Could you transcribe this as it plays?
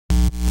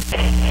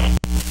I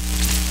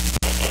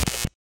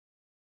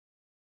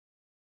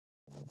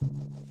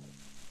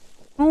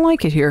don't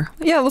like it here.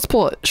 Yeah, let's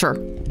pull it. Sure.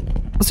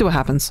 Let's see what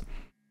happens.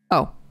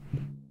 Oh. I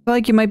feel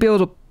like you might be able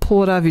to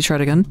pull it out if you try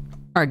it again.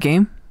 Alright,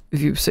 game.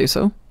 If you say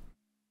so.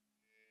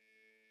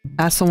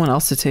 Ask someone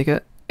else to take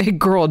it. Hey,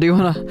 girl, do you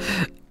wanna...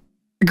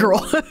 Girl.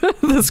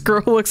 This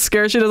girl looks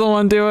scared. She doesn't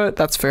want to do it.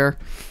 That's fair.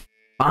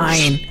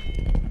 Fine.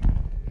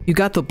 You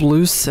got the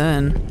blue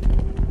sin.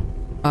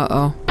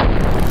 Uh-oh.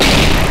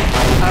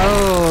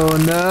 Oh,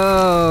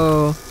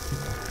 no.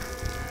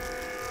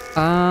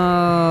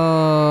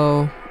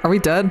 Oh. Are we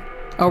dead?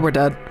 Oh, we're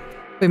dead.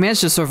 We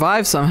managed to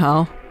survive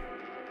somehow.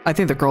 I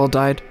think the girl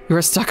died. We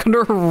were stuck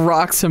under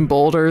rocks and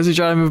boulders. You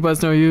tried to move, but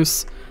it's no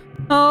use.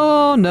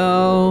 Oh,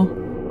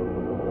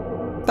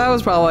 no. That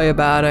was probably a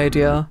bad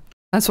idea.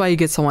 That's why you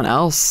get someone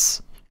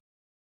else.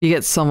 You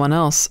get someone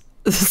else.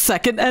 The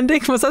second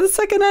ending? Was that the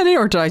second ending,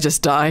 or did I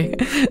just die?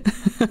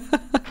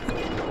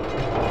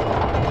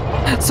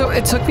 So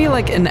it took me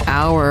like an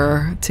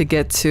hour to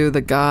get to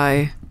the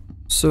guy.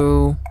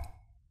 So...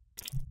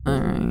 I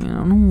don't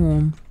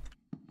know.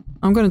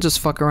 I'm gonna just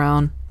fuck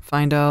around.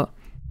 Find out.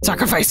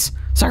 Sacrifice!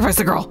 Sacrifice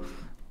the girl!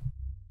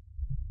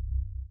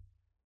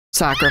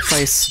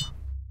 Sacrifice.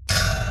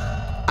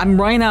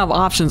 I'm running out of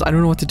options. I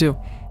don't know what to do.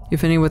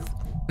 If any with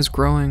is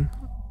growing.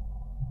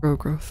 Grow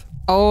growth.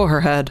 Oh,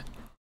 her head.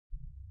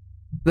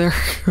 There.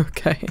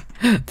 Okay.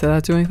 Did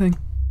that do anything?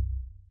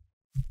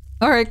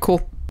 Alright,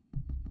 cool.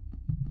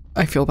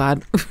 I feel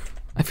bad.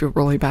 I feel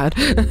really bad.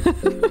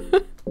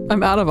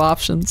 I'm out of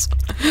options.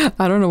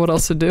 I don't know what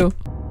else to do.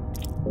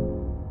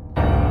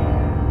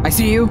 I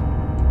see you!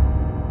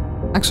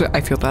 Actually,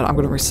 I feel bad. I'm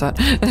gonna reset.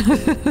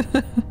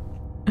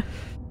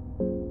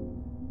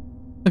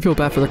 I feel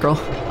bad for the girl.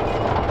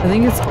 I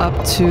think it's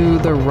up to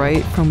the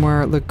right from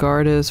where the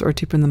guard is, or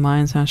deeper in the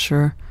mines, not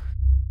sure.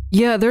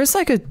 Yeah, there's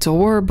like a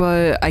door,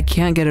 but I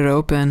can't get it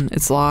open.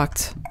 It's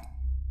locked.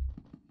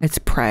 It's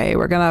pray.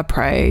 We're gonna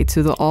pray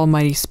to the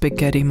almighty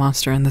spaghetti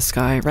monster in the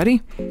sky.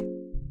 Ready?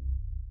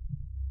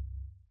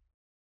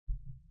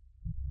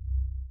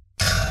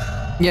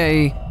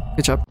 Yay.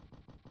 Good job.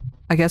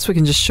 I guess we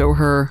can just show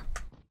her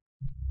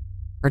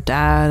her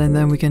dad, and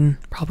then we can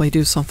probably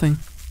do something.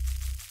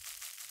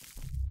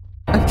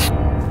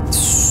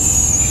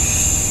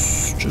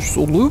 Just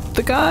loop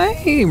the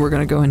guy. We're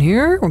gonna go in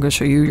here. We're gonna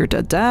show you your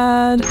dead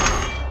dad.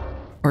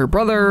 Or your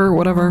brother,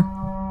 whatever.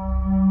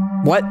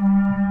 What?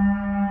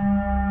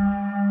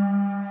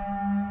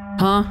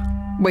 Huh?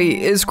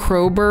 Wait, is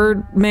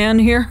Crowbird Man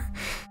here?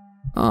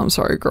 Oh, I'm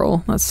sorry,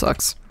 girl. That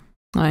sucks.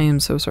 I am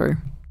so sorry.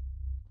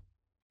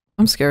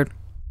 I'm scared.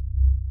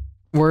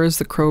 Where is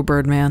the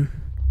Crowbird Man?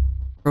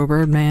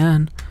 Crowbird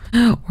Man.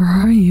 Where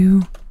are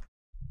you?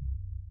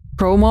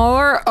 Crow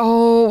Mauler?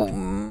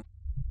 Oh.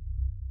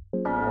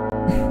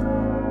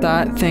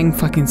 That thing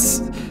fucking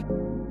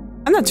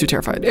I'm not too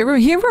terrified.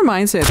 He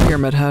reminds me of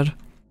Pyramid Head.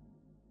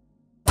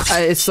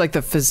 It's like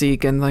the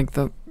physique and like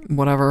the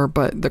whatever,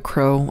 but the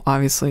crow,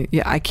 obviously.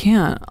 Yeah, I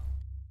can't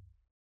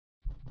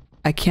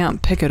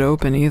pick it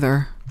open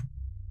either.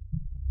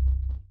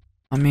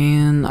 I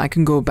mean, I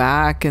can go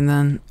back and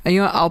then, you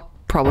know what, I'll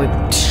probably...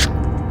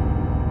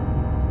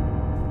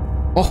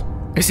 Oh,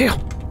 I see you!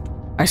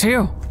 I see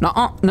you! No,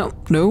 no,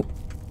 no,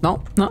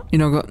 no, no, you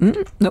know, go,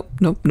 nope,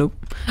 nope, nope.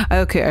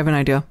 Okay, I have an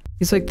idea.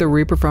 He's like the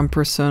Reaper from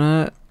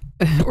Persona,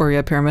 or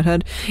yeah, Pyramid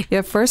Head.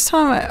 Yeah, first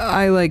time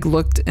I like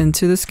looked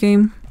into this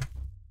game,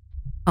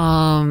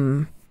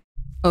 I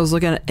was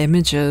looking at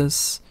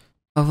images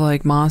of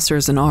like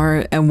monsters and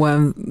art, and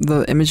when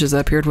the images that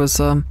appeared was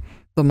the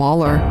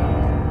Mauler.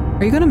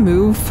 Are you gonna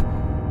move?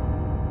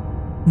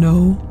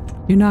 No,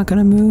 you're not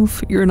gonna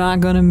move. You're not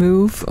gonna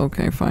move.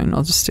 Okay, fine.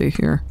 I'll just stay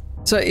here.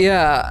 So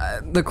yeah,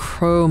 the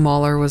Crow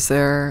Mauler was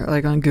there,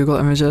 like on Google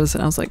Images,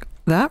 and I was like,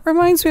 that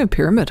reminds me of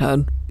Pyramid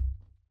Head.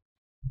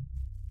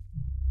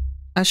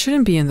 I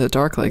shouldn't be in the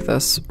dark like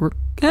this. We're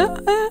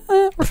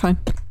fine.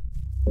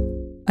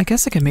 I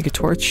guess I can make a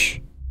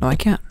torch. No, I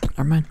can't.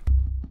 Never mind.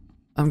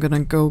 I'm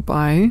gonna go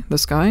by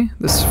this guy,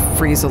 this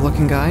Frieza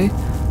looking guy.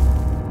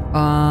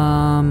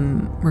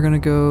 We're gonna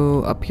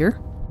go up here.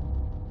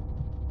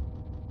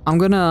 I'm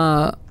going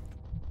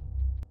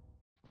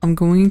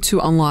to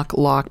unlock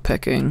lock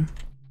picking.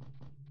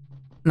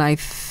 And I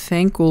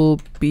think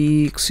we'll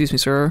be, excuse me,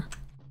 sir.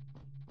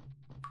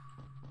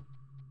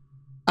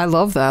 I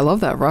love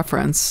that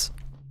reference.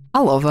 I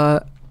love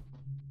that.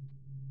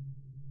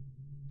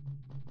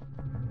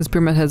 This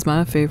Pyramid Head's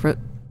my favorite.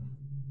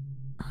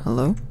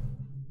 Hello?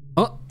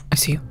 Oh, I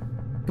see you.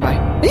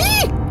 Goodbye.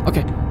 Eee!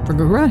 Okay, we're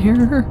going around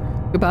here.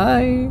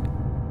 Goodbye.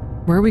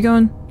 Where are we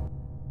going?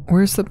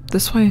 Where's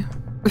this way?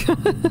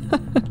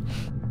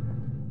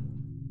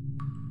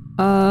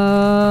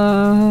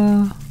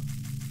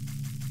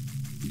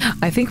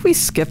 I think we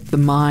skipped the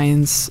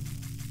mines.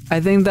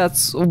 I think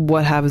that's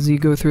what happens. You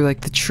go through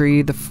like the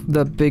tree,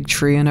 the big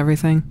tree and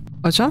everything.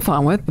 Which I'm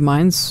fine with. The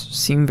mines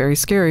seem very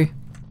scary.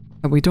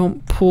 And we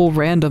don't pull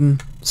random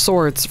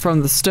swords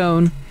from the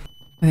stone.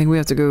 I think we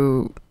have to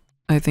go...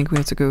 I think we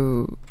have to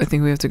go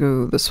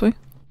this way.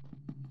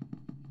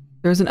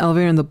 There's an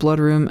elevator in the blood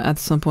room at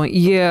some point.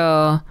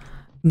 Yeah,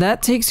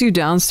 that takes you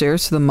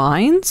downstairs to the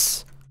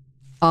mines.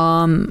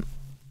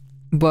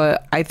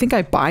 But I think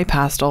I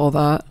bypassed all of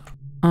that.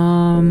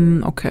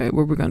 Okay,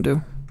 what are we gonna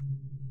do?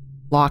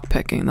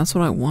 Lockpicking, that's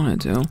what I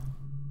want to do.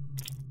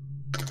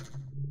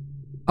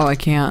 Oh, I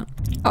can't.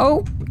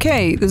 Oh,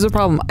 okay, there's a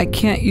problem. I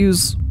can't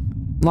use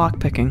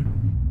lockpicking.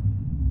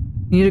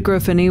 You need to grow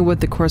affinity with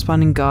the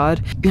corresponding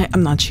god. Yeah,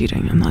 I'm not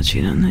cheating. I'm not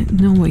cheating.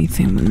 No way you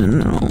think.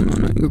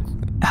 No.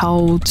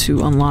 How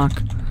to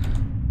unlock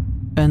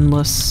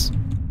endless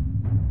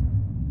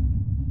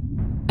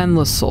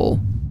soul.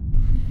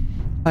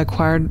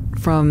 Acquired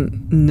from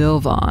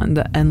Nilvan,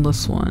 the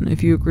endless one.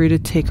 If you agree to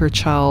take her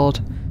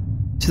child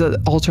to the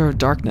altar of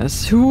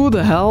darkness. Who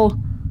the hell?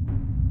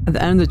 At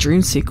the end of the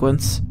dream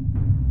sequence.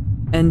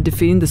 And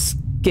defeating the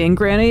skin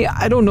granny?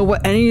 I don't know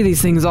what any of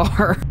these things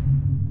are.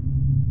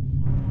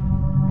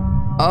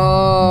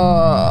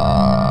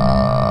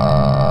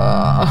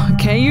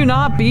 Can you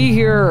not be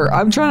here?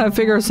 I'm trying to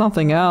figure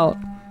something out.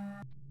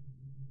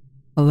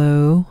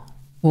 Hello?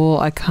 Well,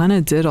 I kind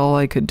of did all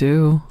I could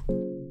do.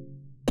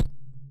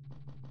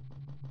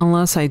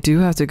 Unless I do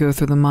have to go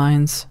through the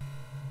mines.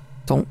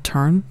 Don't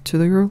turn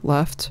to your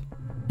left.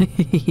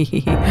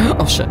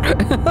 Oh shit.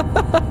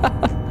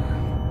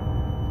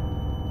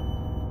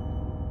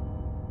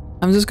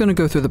 I'm just gonna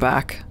go through the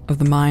back of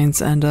the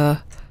mines and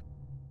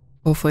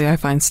hopefully I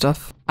find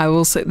stuff. I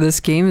will say this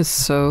game is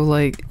so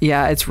like,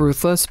 yeah, it's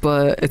ruthless,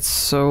 but it's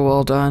so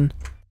well done.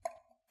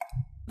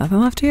 Nothing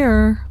left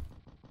here.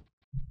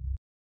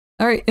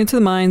 Alright, into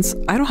the mines.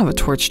 I don't have a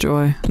torch, do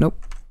I?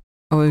 Nope.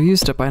 Oh, I've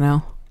used it by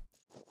now.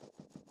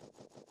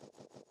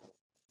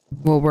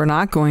 What we're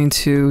not going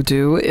to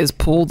do is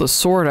pull the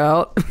sword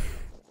out.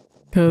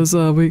 Because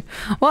well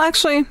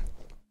actually,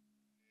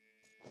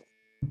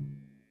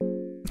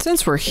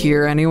 since we're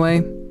here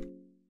anyway,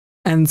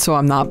 and so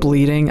I'm not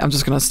bleeding, I'm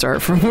just gonna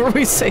start from where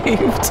we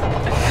saved.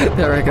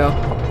 There we go.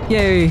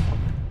 Yay.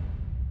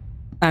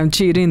 I'm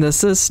cheating the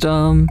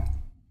system.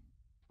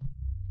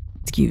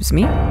 Excuse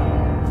me.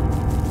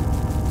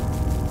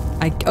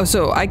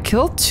 So I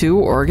killed 2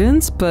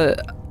 organs, but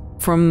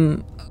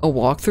from a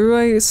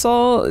walkthrough I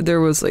saw, there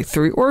was like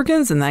 3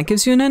 organs, and that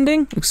gives you an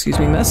ending. Excuse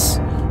me, miss.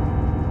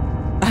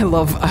 I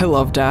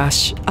love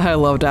dash. I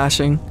love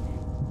dashing.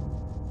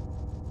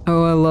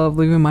 Oh, I love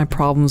leaving my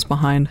problems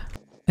behind.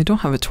 I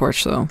don't have a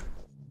torch though.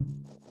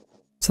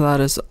 So that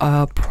is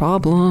a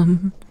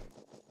problem.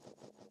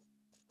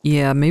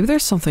 Yeah, maybe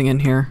there's something in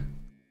here.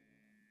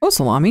 Oh,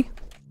 salami.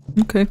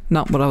 Okay,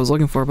 not what I was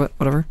looking for, but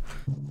whatever.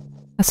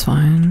 That's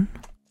fine.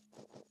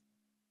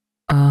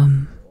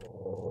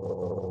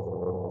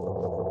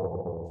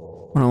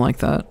 I don't like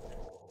that.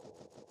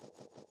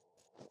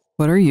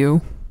 What are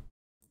you?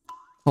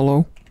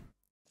 Hello?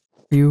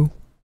 Are you?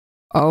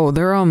 Oh,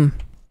 they're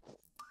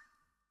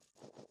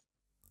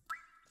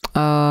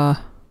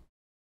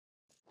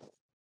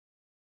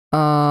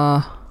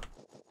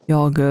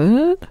y'all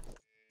good?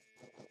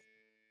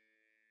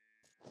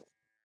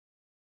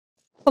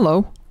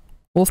 Hello.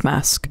 Wolf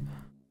mask.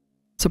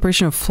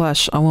 Separation of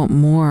flesh. I want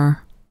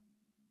more.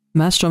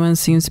 Masked gentleman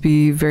seems to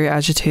be very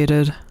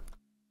agitated.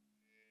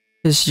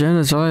 His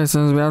genitalia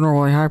seems to be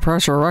abnormally high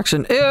pressure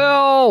erection.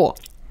 Ew!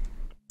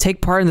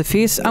 Take part in the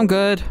feast? I'm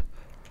good.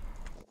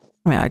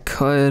 I mean, I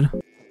could.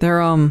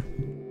 They're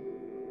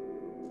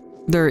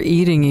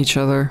eating each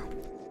other.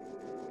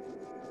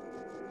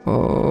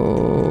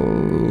 Oh.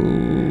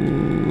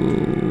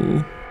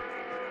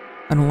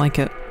 I don't like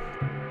it.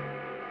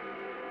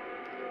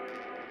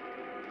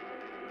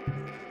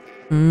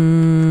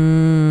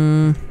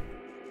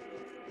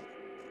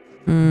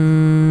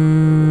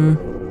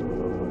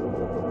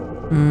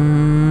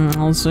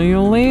 I'll see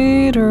you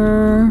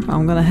later.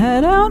 I'm gonna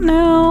head out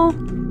now.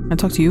 Can I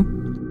talk to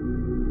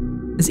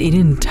you? Is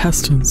eating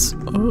intestines.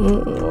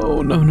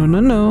 Oh, no.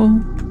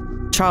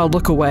 Child,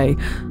 look away.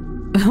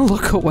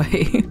 Look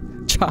away.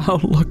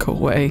 Child, look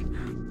away.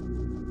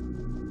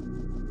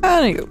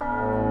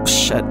 Anywho.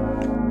 Shit.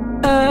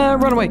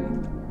 Run away.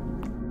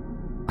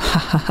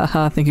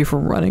 Hahaha, thank you for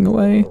running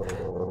away.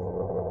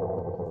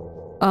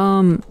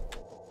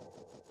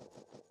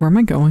 Where am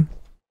I going?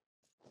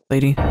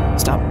 Lady,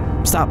 stop.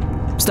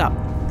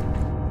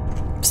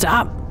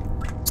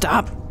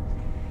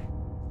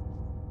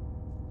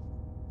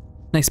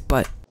 Nice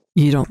butt.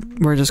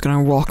 We're just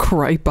gonna walk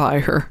right by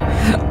her.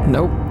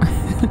 Nope.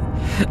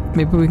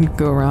 Maybe we can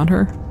go around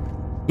her?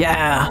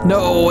 Yeah!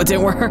 No, it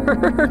didn't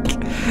work!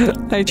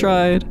 I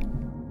tried.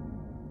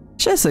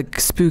 Just a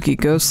spooky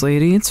ghost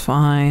lady, it's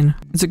fine.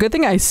 It's a good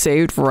thing I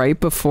saved right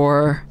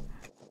before,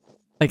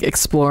 like,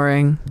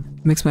 exploring.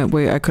 Makes my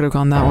way, I could have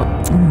gone that way.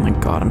 Oh my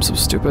god, I'm so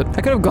stupid.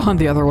 I could have gone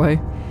the other way.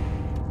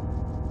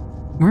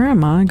 Where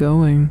am I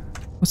going?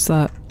 What's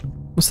that?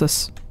 What's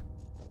this?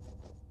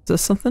 Is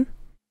this something?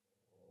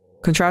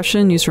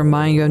 Contraption used for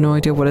mine, you have no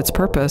idea what its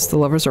purpose. The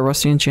levers are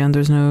rusty and jammed,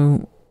 there's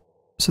no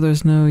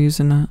use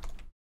in that.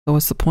 So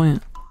what's the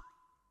point?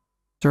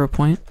 Is there a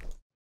point?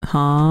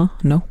 Huh?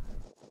 No.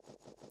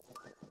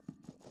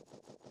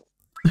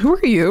 Who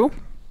are you?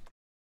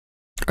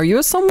 Are you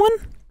a someone?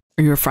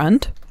 Are you a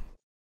friend?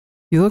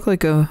 You look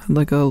like a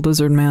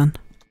lizard man.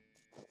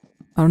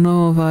 I don't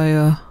know if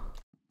I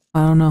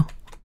don't know.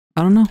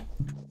 I don't know.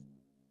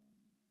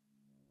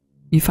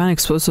 You find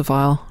explosive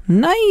vial.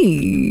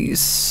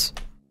 Nice!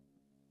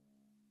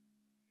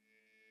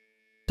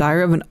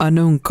 Diary of an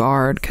unknown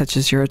guard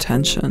catches your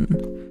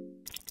attention.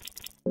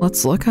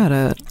 Let's look at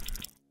it.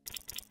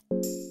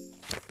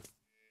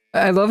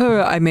 I love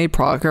how I made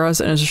progress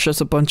and it's just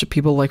a bunch of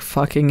people like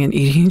fucking and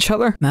eating each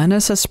other.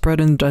 Madness has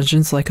spread in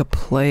dungeons like a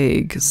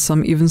plague.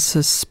 Some even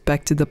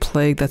suspected the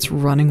plague that's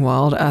running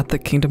wild at the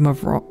kingdom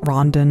of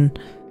Rondon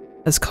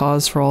as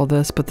cause for all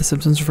this, but the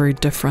symptoms are very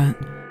different.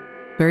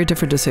 Very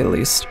different to say the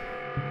least.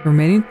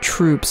 Remaining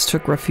troops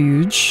took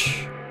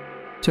refuge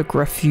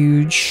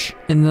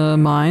in the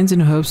mines in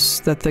hopes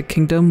that the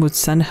kingdom would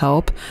send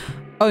help.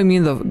 Oh, you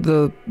mean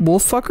the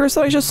wolf fuckers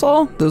that I just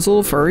saw? Those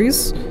little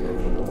furries?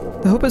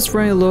 The hope is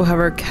running low,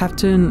 however,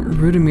 Captain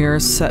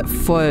Rudimir set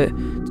foot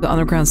to the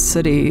underground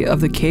city of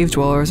the cave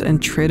dwellers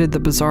and traded the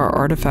bizarre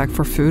artifact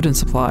for food and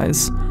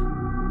supplies.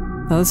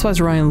 Now this supplies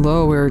are running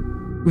low,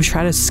 we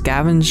try to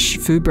scavenge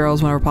food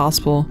barrels whenever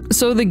possible.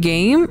 So the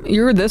game,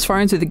 you're this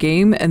far into the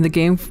game and the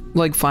game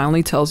like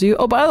finally tells you,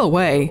 oh, by the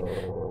way,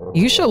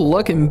 you should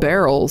look in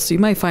barrels. You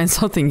might find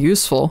something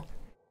useful.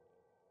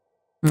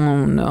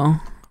 Oh no.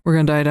 We're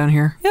gonna die down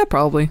here. Yeah,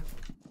 probably.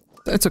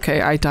 It's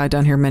okay. I died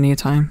down here many a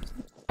time.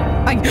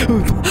 What?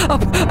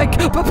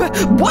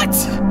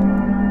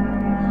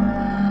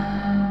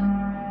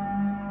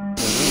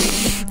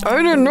 I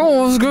didn't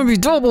know I was gonna be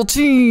double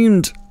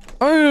teamed.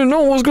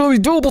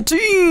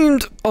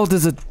 Oh,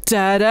 there's a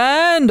dead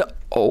end.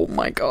 Oh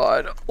my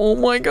god. Oh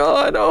my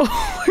god. Oh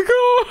my god.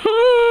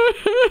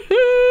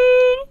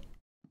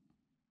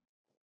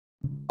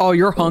 Oh,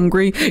 you're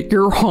hungry?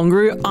 You're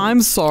hungry?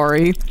 I'm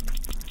sorry.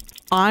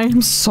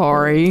 I'm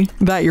sorry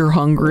that you're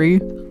hungry.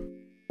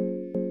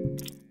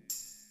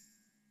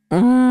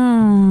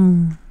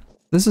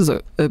 This is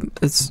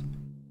it's...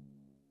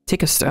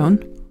 Take a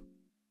stone?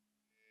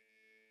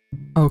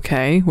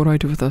 Okay, what do I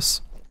do with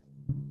this?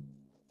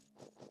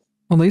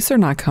 Well, at least they're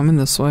not coming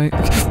this way.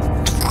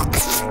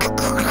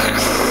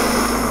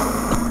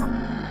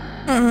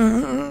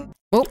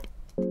 Well,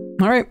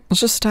 alright,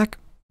 let's just stack.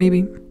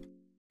 Maybe.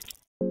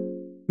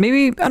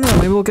 Maybe, I don't know,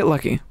 maybe we'll get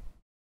lucky.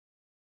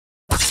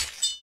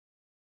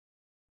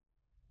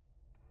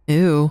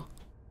 Ew.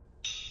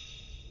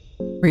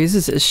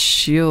 Raises his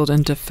shield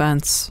and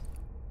defense.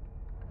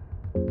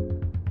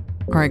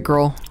 Alright,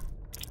 girl.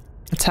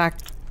 Attack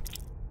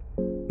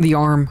the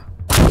arm.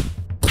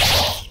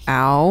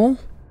 Ow.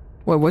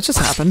 Wait, what just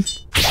happened?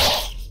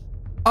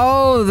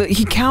 Oh,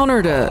 he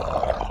countered it.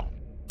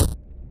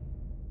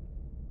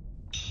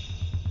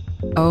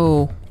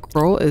 Oh,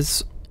 girl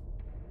is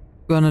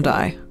gonna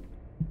die.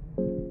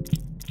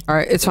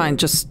 Alright, it's fine.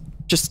 Just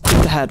get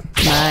the head.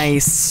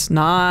 Nice.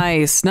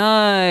 Nice.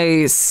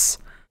 Nice.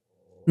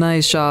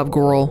 Nice job,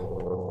 girl.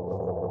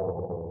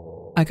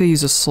 I could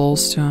use a soul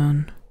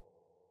stone.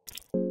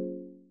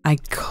 I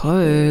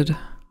could.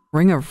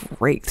 Ring of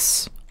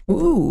Wraiths.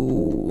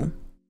 Ooh.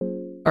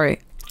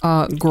 Alright.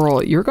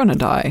 Girl, you're gonna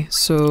die.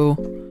 So,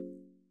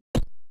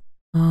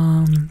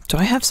 do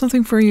I have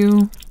something for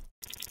you?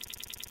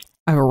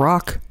 I have a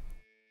rock.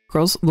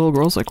 Little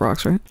girls like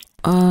rocks, right?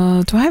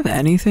 Do I have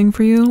anything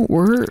for you?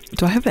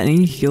 Do I have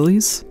any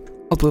healies?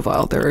 Oh, blue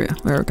vial. There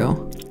we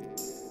go.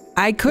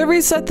 I could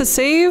reset the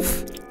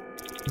save.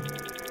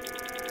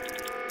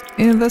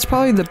 And that's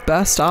probably the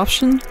best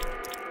option.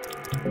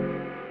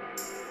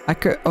 I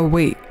could, oh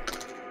wait.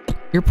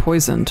 You're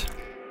poisoned.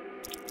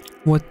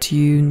 What do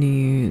you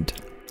need?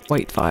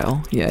 White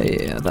vial.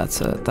 Yeah,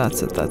 that's it.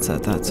 That's it.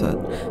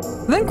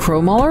 Then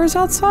Crow Mauler is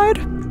outside?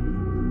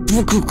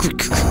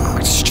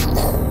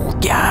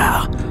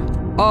 Yeah!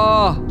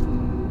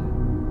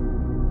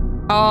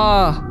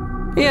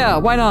 Yeah,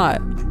 why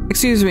not?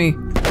 Excuse me.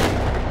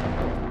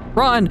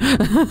 Run!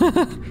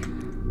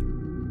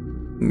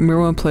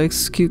 Mirror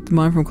plagues keep the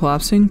mine from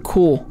collapsing?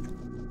 Cool.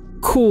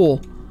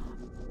 Cool.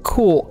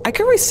 I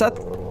can reset.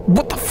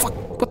 What the fuck?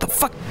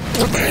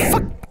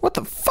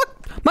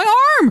 My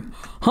arm!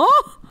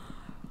 Huh?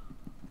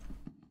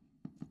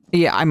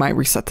 Yeah, I might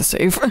reset the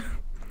save.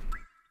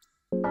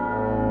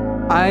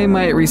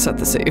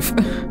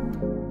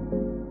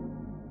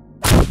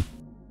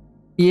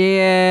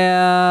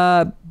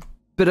 Yeah,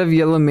 bit of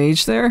yellow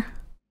mage there.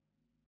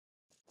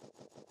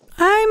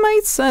 I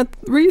might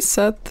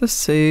reset the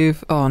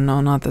save. Oh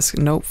no, not this.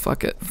 Nope,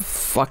 fuck it.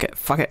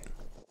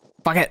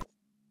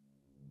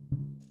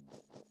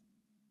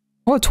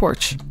 Oh, a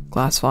torch.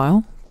 Glass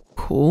vial.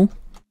 Cool.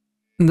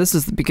 And this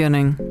is the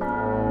beginning.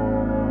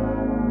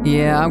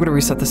 Yeah, I'm gonna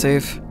reset the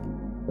save.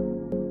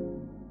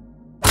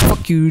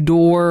 Fuck you,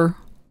 door.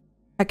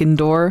 Heckin'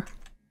 door.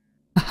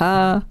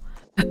 Haha.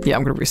 Yeah,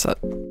 I'm gonna reset.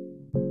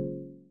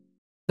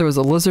 There was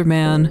a lizard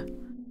man,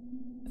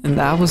 and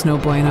that was no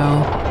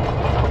bueno.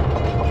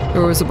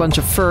 There was a bunch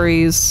of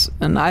furries,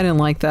 and I didn't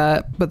like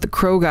that, but the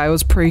crow guy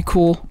was pretty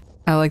cool.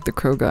 I like the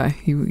crow guy.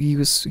 He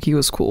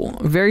was cool.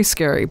 Very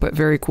scary, but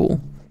very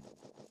cool.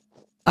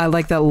 I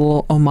like that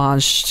little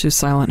homage to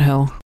Silent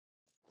Hill.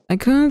 I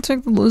couldn't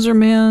take the lizard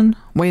man.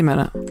 Wait a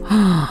minute.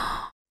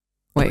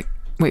 Wait.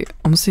 I'm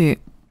gonna see.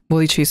 Will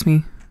he chase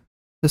me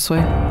this way?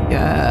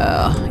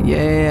 Yeah.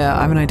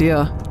 I have an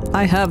idea.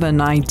 I have an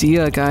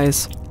idea,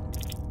 guys.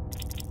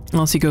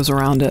 Unless he goes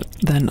around it,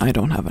 then I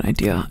don't have an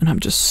idea, and I'm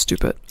just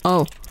stupid.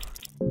 Oh.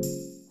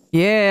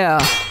 Yeah.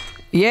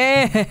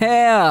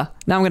 Now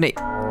I'm gonna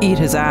eat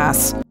his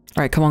ass. All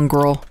right, come on,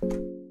 girl.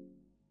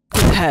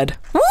 Head.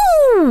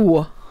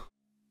 Woo!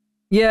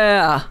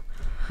 Yeah.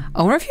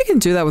 I wonder if you can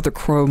do that with the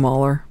crow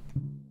mauler.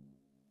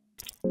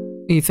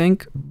 You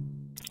think?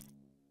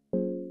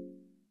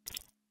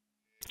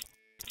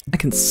 I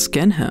can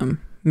skin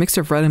him.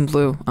 Mixture of red and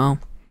blue. Oh.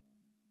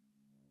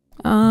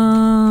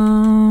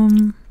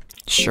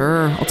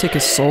 Sure. I'll take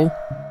his soul.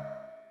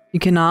 You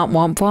cannot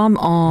womp bomb?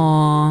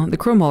 Aww. The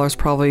crow mauler's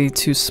probably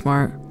too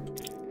smart.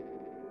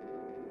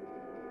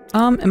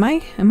 Am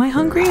I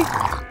hungry?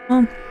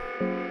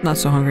 Not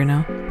so hungry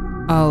now.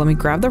 Let me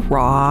grab the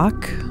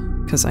rock.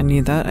 Because I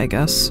need that, I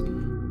guess.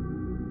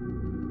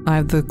 I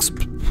have the...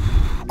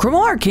 Crow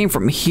mauler came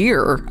from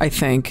here, I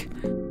think.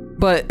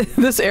 But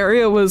this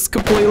area was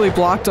completely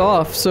blocked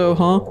off, so,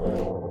 huh?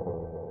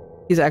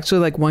 He's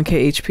actually like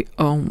 1k HP.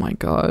 Oh my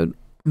god.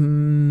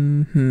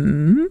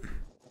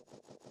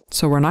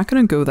 So we're not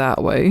gonna go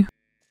that way.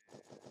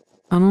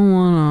 I don't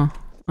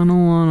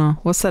wanna.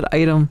 What's that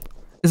item?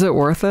 Is it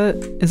worth it?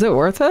 Is it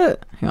worth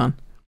it? Hang on.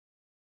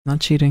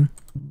 Not cheating.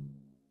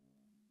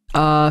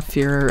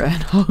 Fear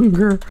and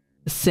hunger.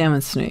 The salmon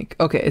snake.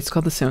 Okay, it's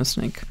called the salmon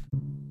snake.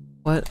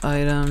 What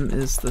item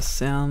is the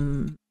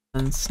salmon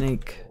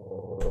snake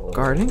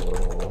guarding?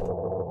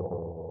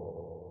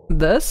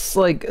 This,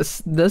 like,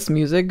 this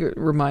music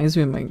reminds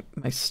me of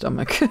my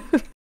stomach.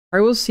 I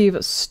will receive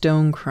a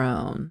stone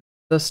crown.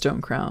 The stone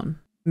crown.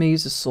 May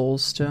use a soul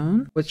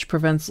stone, which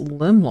prevents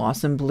limb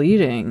loss and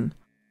bleeding.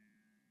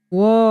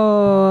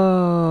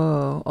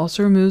 Whoa!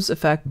 Also removes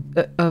effect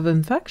of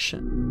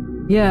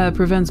infection. Yeah, it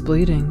prevents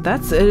bleeding.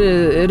 That's it.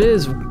 It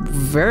is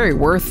very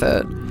worth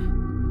it.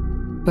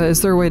 But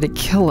is there a way to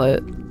kill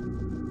it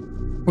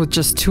with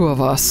just two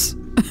of us?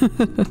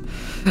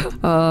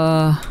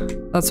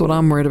 That's what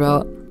I'm worried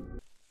about.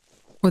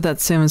 With that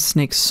salmon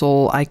snake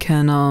soul, I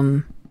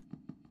can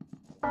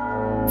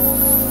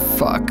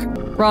fuck.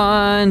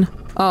 Run!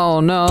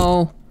 Oh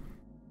no!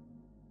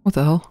 What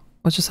the hell?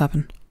 What just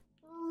happened?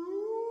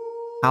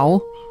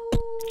 Owl?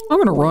 I'm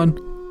gonna run.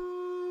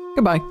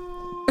 Goodbye.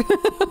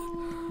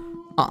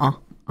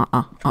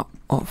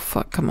 Oh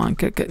fuck, come on,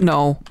 get.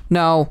 No.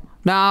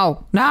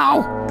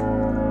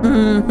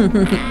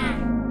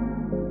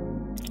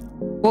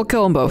 We'll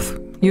kill them both.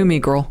 You and me,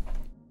 girl.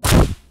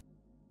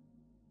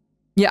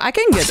 Yeah, I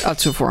can get up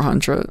to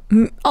 400.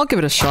 I'll give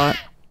it a shot.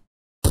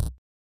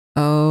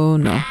 Oh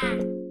no.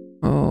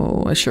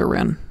 Oh, I should have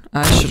ran.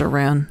 I should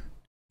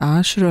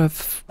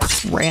have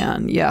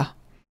ran, yeah.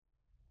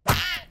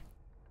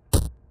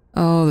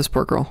 Oh, this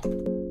poor girl.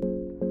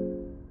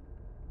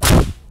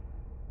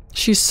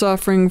 She's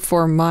suffering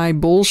for my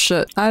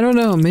bullshit. I don't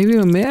know. Maybe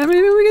we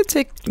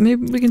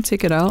can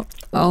take it out.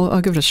 I'll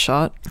give it a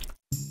shot.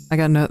 I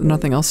got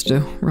nothing else to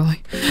do,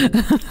 really,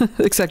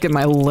 except get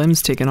my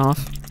limbs taken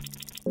off.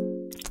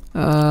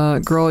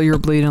 Girl, you're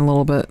bleeding a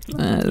little bit.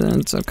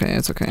 It's okay. I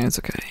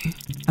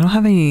don't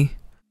have any.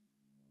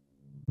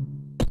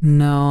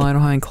 No, I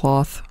don't have any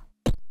cloth.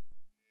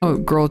 Oh,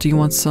 girl, do you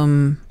want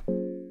some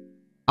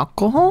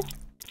alcohol?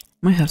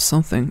 Might have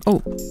something.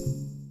 Oh.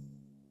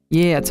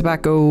 Yeah,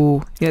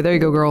 tobacco. Yeah, there you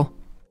go, girl.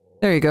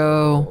 There you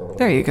go.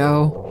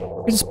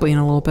 You're just bleeding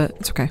a little bit.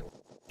 It's okay.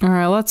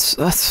 Alright, let's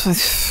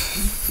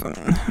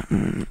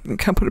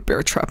can't put a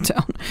bear trap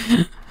down.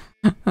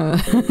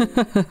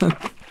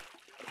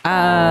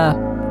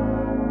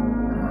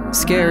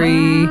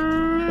 Scary.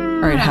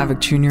 Alright, Havic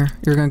Jr.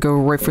 You're gonna go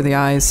right for the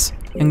eyes.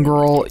 And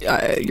girl,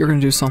 you're gonna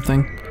do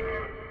something.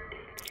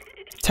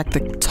 Attack the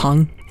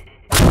tongue.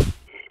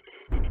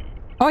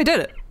 Oh, I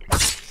did it!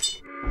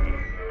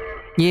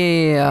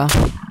 Yeah.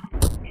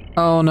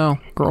 Oh no,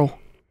 girl.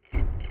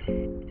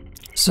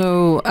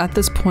 So, at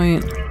this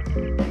point,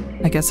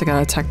 I guess I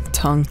gotta attack the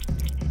tongue.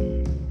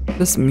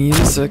 This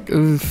music,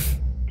 oof.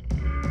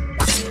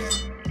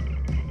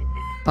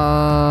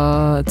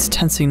 It's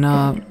tensing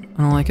up.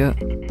 I don't like it.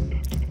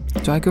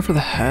 Do I go for the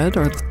head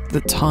or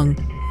the tongue?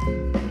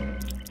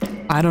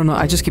 I don't know,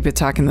 I just keep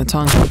attacking the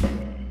tongue.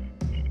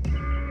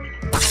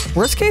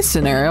 Worst case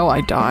scenario,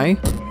 I die.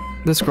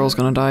 This girl's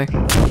gonna die.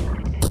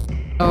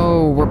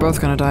 Oh, we're both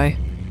gonna die.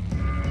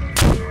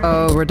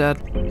 Oh, we're dead.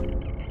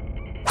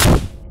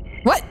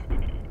 What?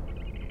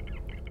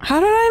 How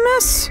did I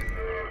miss?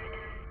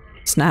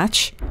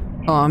 Snatch?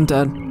 Oh, I'm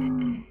dead.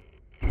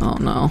 Oh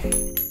no.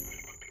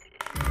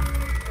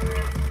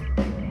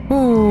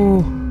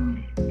 Ooh.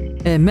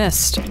 It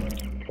missed.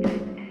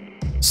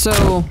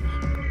 So,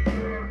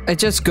 it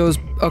just goes,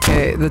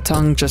 okay, the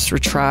tongue just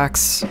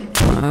retracts.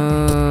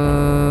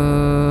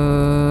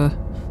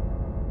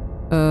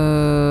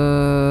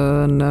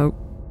 Nope.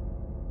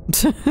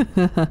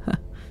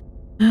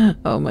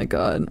 Oh my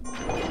god.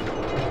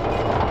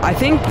 I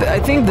think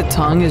the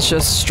tongue is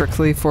just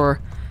strictly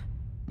for,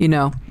 you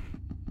know,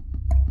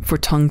 for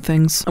tongue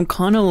things. I'm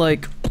kind of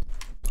like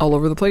all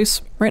over the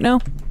place right now.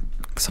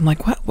 Cause I'm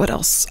like, what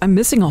else? I'm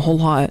missing a whole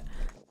lot.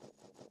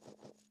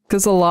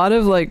 Cause a lot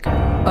of like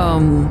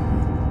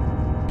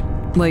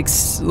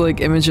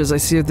images I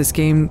see of this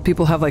game,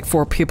 people have like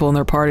 4 people in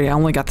their party. I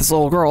only got this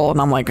little girl and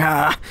I'm like,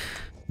 I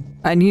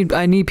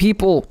need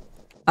people.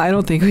 I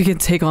don't think we can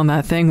take on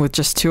that thing with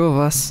just 2 of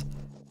us.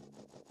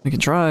 We can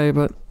try,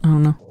 but I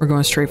don't know. We're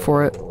going straight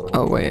for it.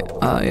 Oh wait,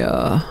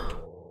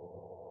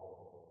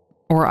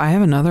 or I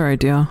have another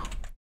idea.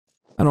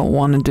 I don't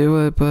want to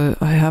do it,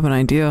 but I have an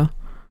idea.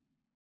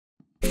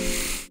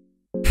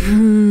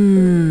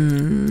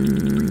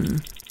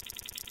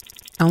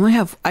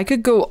 I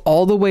could go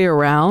all the way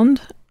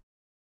around.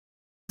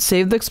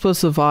 Save the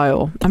explosive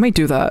vial. I might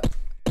do that.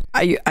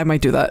 I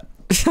might do that.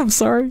 I'm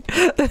sorry.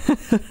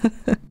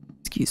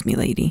 Excuse me,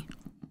 lady.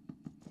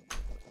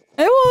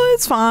 Well,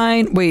 it's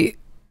fine. Wait.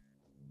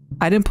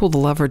 I didn't pull the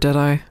lever, did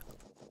I?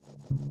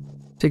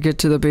 To get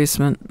to the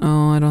basement.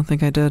 Oh, I don't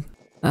think I did.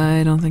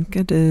 I don't think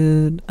I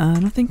did. I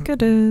don't think I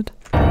did.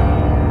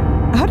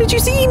 How did you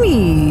see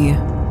me?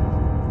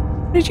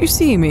 How did you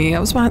see me? I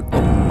was behind.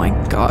 Oh my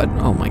god.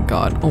 Oh my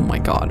god. Oh my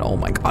god. Oh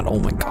my god. Oh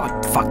my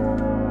god. Fuck.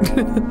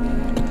 You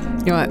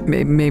know what?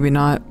 Maybe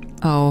not.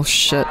 Oh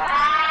shit.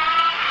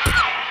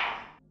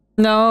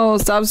 No,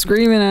 stop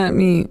screaming at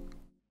me.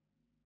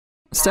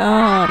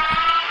 Stop.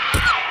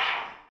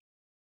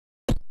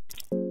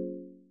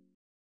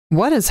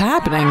 What is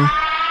happening?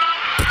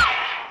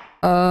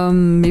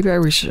 Maybe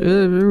I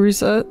should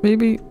reset,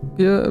 maybe?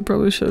 Yeah, I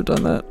probably should have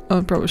done that. I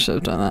probably should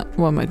have done that.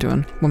 What am I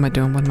doing? What am I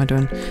doing? What am I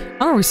doing?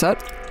 I'll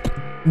reset.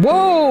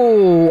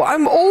 Whoa!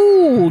 I'm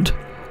old!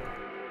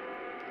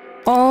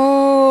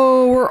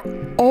 Oh, we're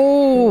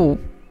old.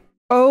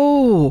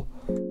 Oh.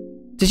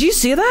 Did you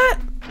see that?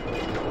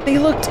 They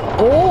looked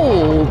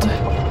old.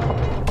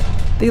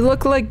 They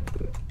look like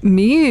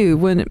me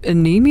when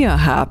anemia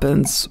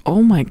happens.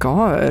 Oh my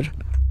god.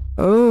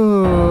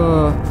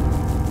 Oh.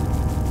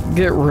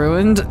 Get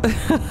ruined?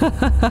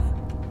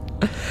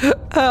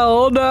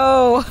 Hell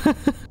no.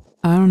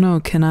 I don't know,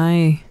 can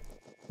I...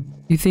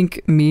 You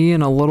think me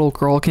and a little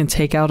girl can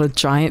take out a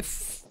giant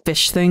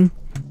fish thing?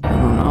 I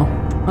don't know.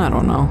 I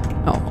don't know.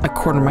 Oh, I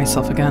cornered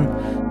myself again.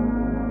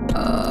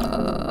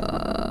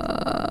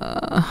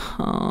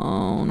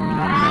 Oh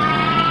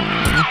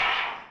no.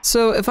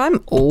 So if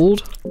I'm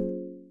old...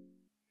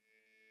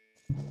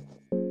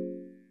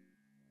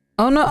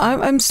 Oh no,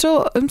 I'm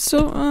still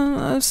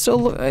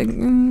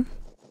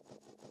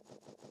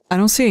I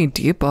don't see any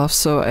debuffs,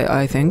 so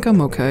I think I'm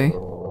okay.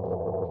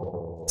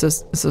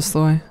 Is this the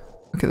way?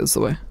 Okay, this is the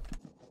way.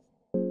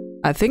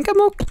 I think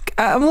I'm okay.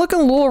 I'm looking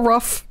a little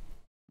rough.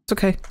 It's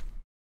okay.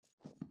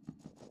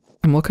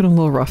 I'm looking a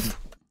little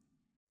rough.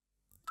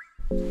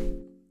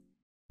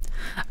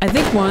 I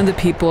think one of the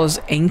people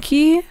is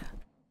Enki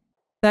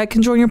that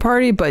can join your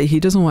party, but he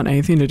doesn't want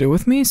anything to do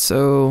with me,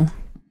 so...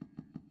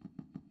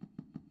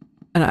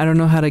 And I don't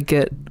know how to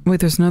get... Wait,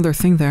 there's another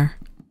thing there.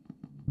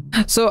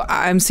 So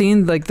I'm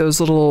seeing like those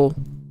little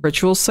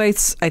ritual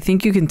sites. I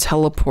think you can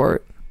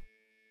teleport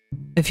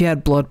if you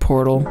had blood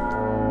portal.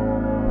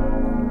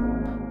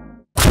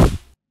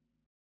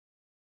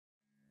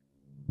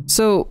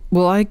 So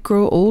will I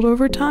grow old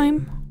over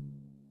time?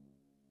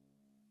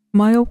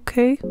 Am I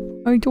okay?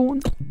 I really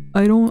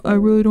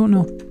don't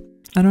know.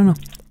 I don't know.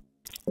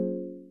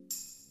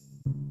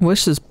 I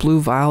wish this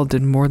blue vial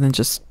did more than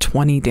just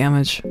 20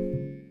 damage.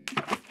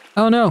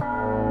 Oh no!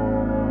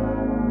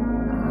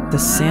 The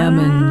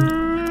salmon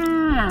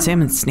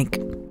snake.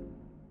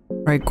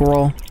 Right,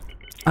 girl.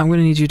 I'm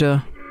gonna need you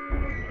to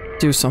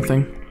do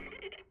something.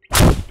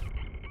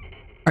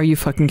 Are you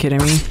fucking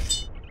kidding me?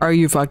 Are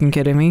you fucking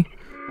kidding me?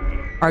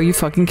 Are you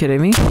fucking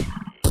kidding me?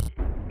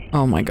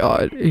 Oh my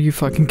god, are you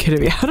fucking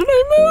kidding me? How did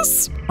I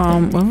miss?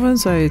 What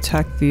was I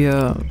attack the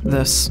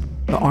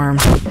arm?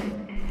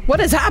 What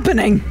is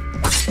happening?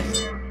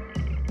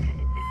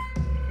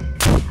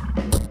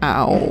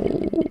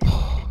 Ow.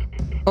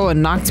 Oh, it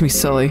knocked me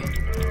silly.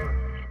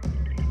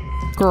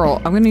 Girl,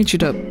 I'm gonna need you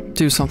to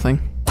do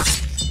something.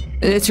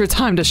 It's your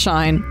time to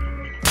shine.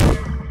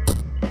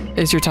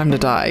 It's your time to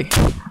die.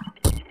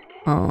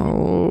 Oh,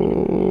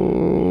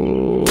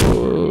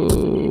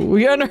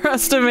 we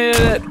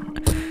underestimated it.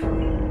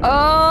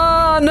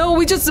 Oh, no,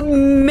 we just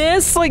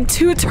missed like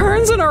 2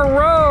 turns in a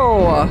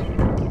row.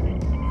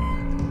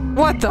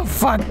 What the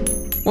fuck?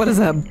 What is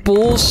that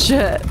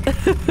bullshit?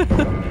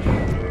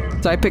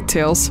 Did I pick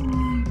tails?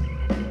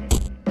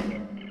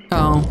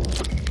 Oh,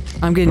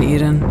 I'm getting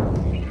eaten.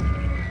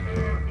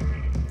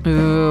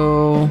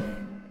 Ooh.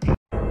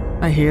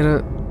 I hate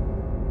it.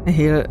 I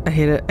hate it. I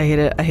hate it. I hate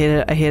it. I hate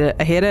it. I hate it.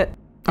 I hate it.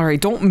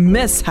 Alright, don't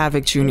miss,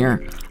 Havic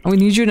Jr. I would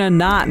need you to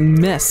not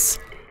miss.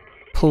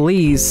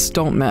 Please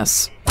don't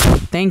miss.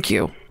 Thank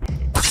you.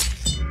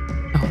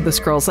 Oh, this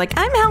girl's like,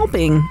 I'm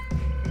helping.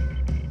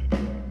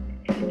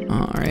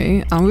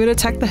 Alright, I'm gonna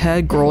attack the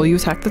head. Girl, you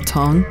attack the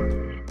tongue.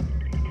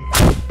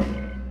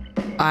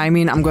 I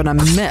mean, I'm gonna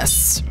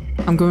miss.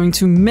 I'm going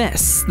to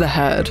miss the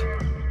head.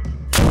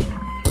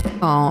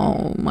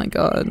 Oh my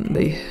god,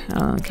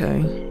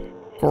 okay.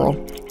 Girl.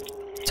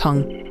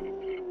 Tongue.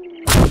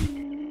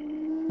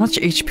 How much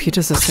HP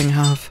does this thing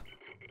have?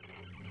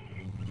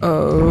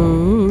 Oh.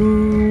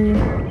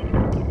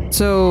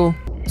 So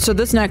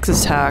this next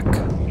attack,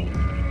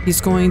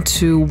 he's going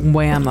to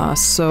wham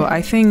us. So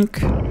I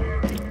think...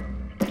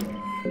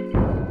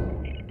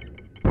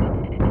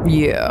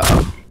 Yeah.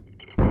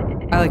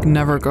 I like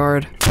never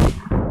guard.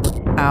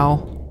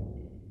 Ow.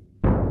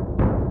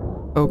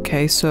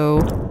 Okay, so...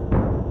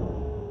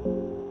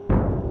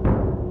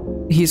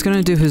 He's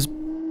gonna do his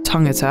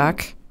tongue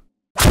attack.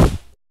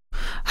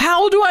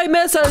 How do I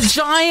miss a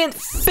giant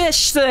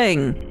fish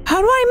thing? How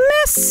do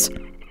I miss?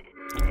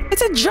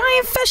 It's a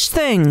giant fish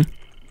thing.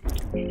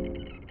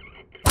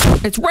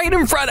 It's right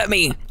in front of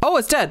me. Oh,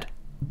 it's dead.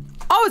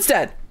 Oh, it's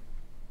dead.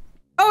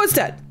 Oh, it's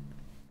dead.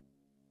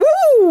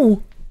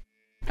 Woo!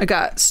 I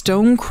got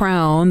stone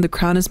crown. The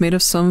crown is made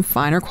of some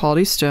finer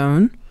quality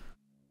stone.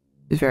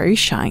 It's very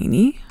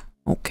shiny.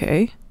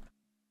 Okay.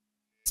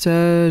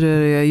 So,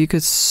 yeah, you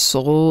could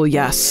soul.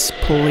 Yes,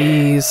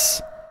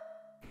 please.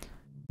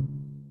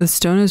 The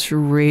stone is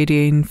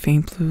radiating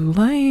faint blue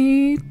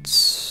light.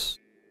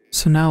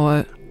 So now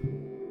what?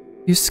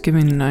 Use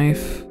skimming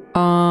knife.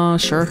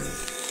 Sure.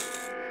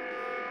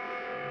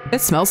 It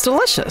smells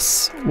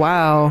delicious.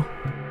 Wow.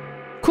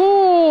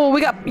 Cool.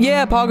 We got,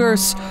 yeah,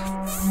 poggers.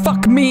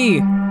 Fuck me.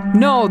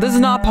 No, this is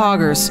not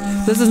poggers.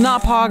 This is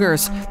not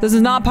poggers. This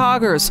is not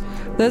poggers.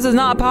 This is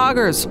not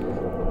poggers.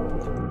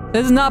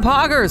 This is not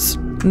poggers.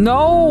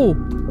 No.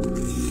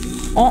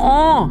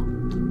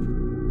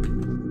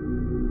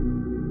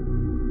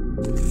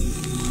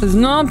 It's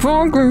not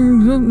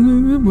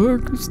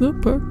poggers. It's not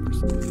poggers.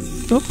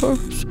 It's not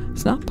poggers.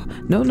 It's not.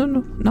 No, no,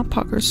 no, not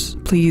poggers.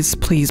 Please,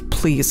 please,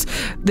 please.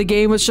 The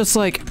game was just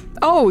like,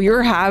 oh,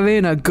 you're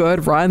having a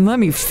good run. Let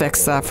me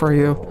fix that for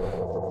you.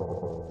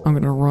 I'm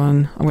gonna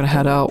run. I'm gonna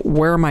head out.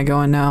 Where am I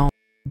going now?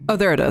 Oh,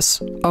 there it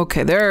is.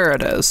 Okay, there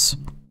it is.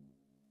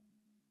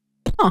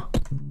 Huh.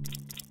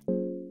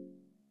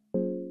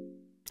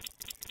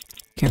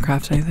 Can't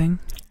craft anything.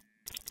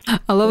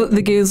 I love that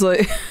the game's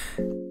like,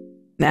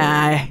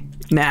 nah,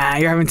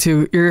 you're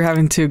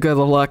having too good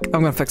of luck.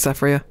 I'm gonna fix that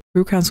for you.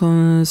 Root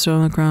council still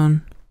on the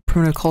ground.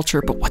 Primitive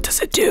culture, but what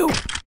does it do?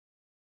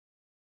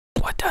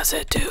 What does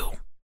it do?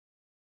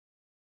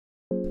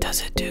 What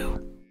does it do?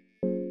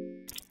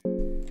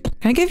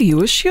 Can I give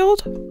you a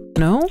shield?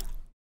 No?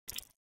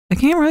 I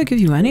can't really give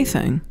you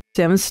anything.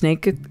 Salmon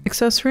snake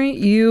accessory?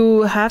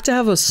 You have to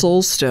have a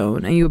soul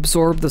stone and you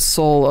absorb the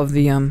soul of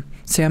the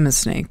salmon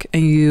snake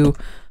and you...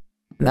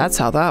 That's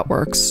how that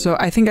works. So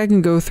I think I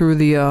can go through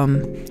the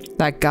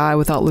that guy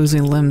without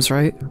losing limbs,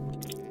 right?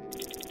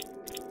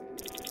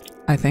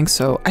 I think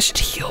so. I should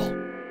heal.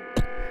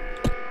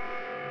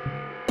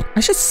 I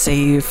should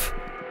save.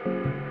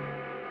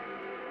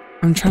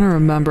 I'm trying to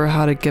remember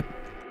how to get...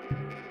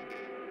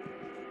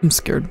 I'm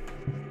scared.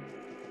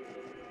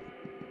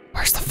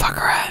 Where's the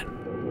fucker at?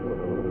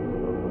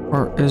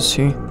 Where is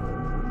he?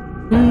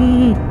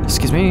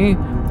 Excuse me.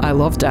 I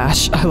love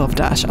dash. I love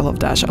dash. I love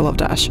dash. I love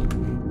dash.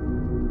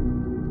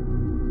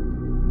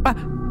 Ah.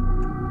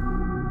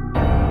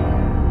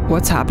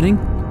 What's happening?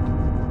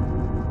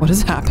 What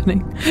is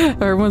happening?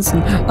 Everyone's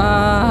hang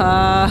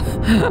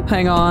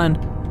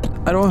on.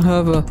 I don't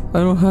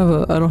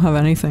have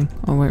anything.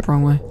 Oh wait,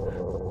 wrong way.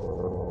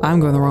 I'm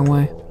going the wrong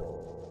way.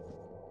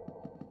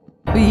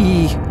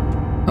 Whee!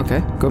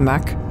 Okay, going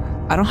back.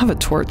 I don't have a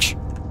torch.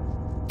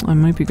 I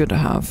might be good to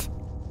have.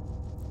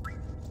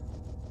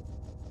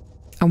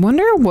 I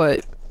wonder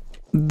what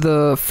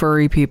the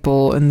furry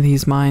people in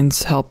these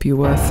mines help you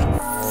with.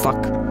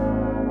 Fuck.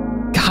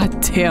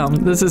 God damn,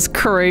 this is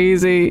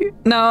crazy.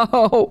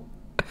 No!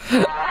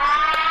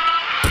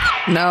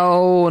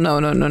 No, no,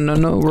 no, no, no,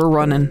 no. We're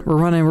running. We're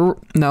running.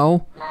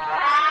 No.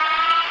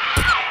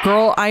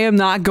 Girl, I am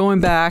not going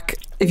back.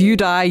 If you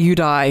die, you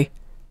die.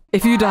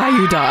 If you die,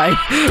 you die.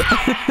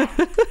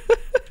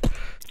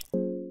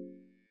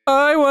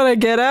 I want to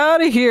get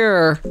out of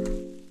here.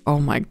 Oh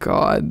my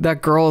god,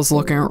 that girl is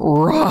looking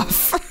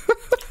rough.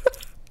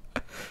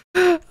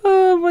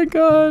 Oh my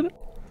god.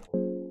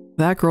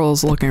 That girl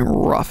is looking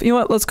rough. You know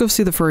what? Let's go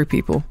see the furry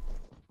people.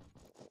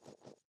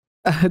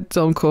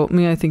 Don't quote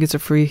me. I think it's a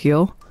free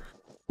heal.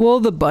 Well,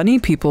 the bunny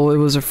people, it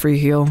was a free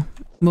heal.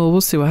 Well,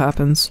 we'll see what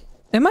happens.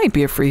 It might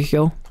be a free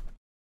heal.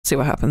 See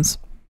what happens.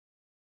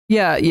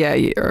 Yeah,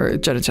 or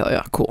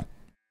genitalia. Cool.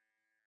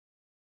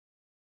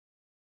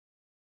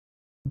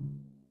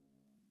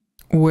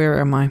 Where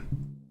am I?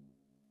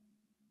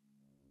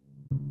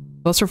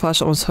 Buster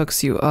Flash almost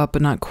hooks you up,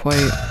 but not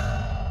quite.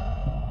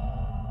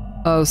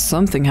 Oh,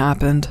 something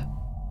happened.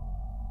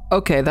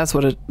 Okay, that's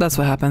what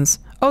happens.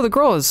 Oh, the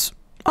girl is...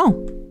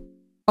 Oh.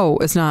 Oh,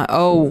 it's not.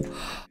 Oh.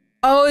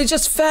 Oh, it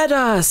just fed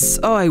us.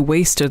 Oh, I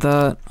wasted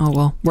that. Oh,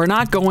 well. We're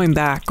not going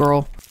back,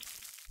 girl.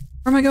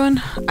 Where am I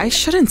going? I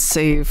shouldn't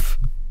save.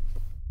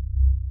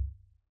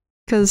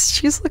 Because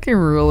she's looking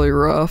really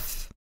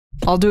rough.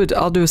 I'll do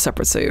a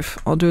separate save.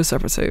 I'll do a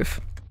separate save.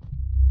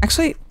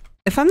 Actually,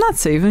 if I'm not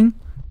saving,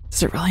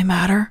 does it really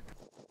matter?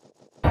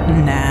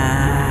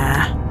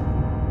 Nah.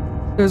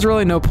 There's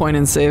really no point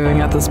in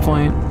saving at this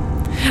point.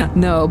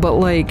 No, but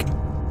like,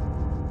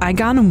 I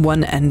got in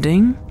one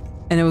ending,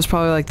 and it was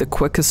probably like the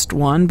quickest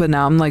one, but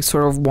now I'm like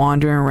sort of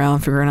wandering around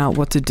figuring out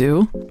what to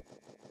do.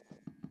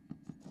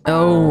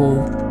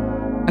 Oh,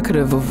 I could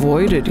have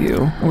avoided you.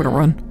 I'm gonna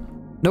run.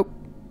 Nope.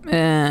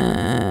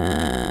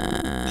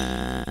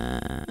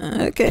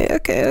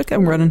 Okay,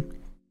 I'm running.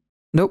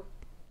 Nope.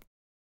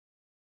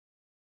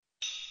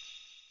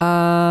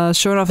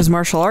 Showing off his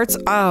martial arts?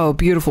 Oh,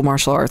 beautiful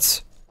martial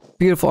arts.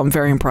 Beautiful, I'm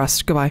very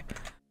impressed. Goodbye.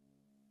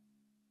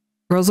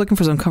 Girl's looking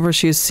for some cover.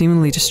 She is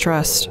seemingly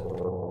distressed.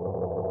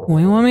 What do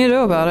you want me to do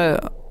about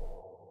it?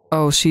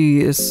 Oh,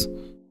 she is...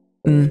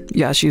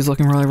 yeah, she's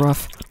looking really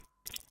rough.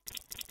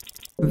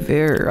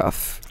 Very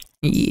rough.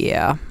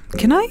 Yeah.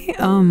 Can I,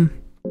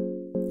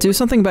 do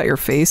something about your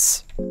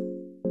face?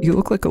 You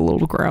look like a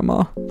little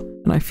grandma,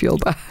 and I feel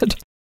bad.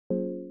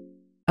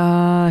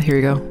 Here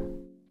you go.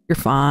 You're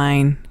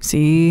fine.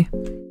 See?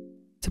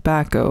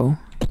 Tobacco.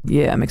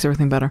 Yeah, it makes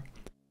everything better.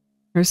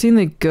 Ever seen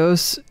the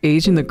ghost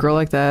aging the girl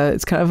like that?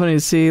 It's kind of funny to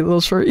see a little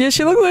short. Yeah,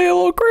 she looked like a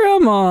little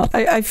grandma.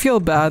 I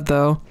feel bad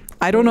though.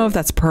 I don't know if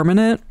that's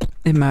permanent.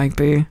 It might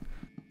be.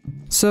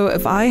 So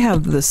if I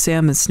have the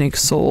salmon snake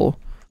soul,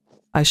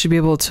 I should be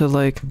able to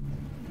like...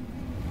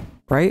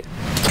 Right?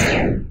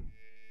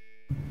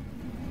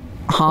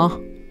 Huh?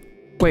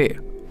 Wait.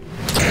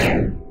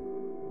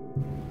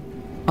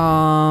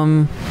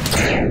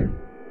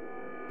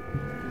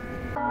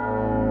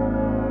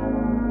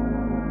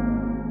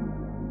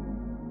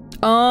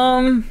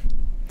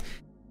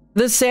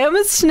 The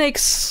salmon snake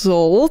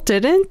soul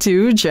didn't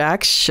do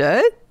jack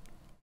shit?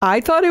 I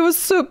thought it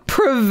was to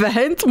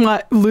prevent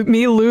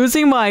me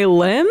losing my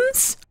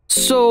limbs?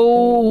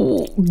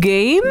 So,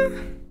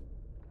 game?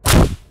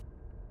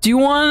 Do you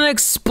want to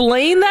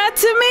explain that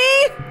to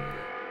me?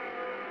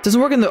 Doesn't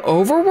work in the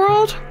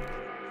overworld?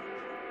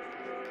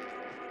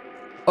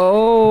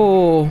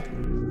 Oh.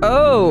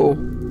 Oh.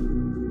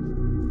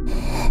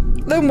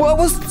 Then what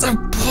was the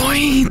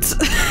point?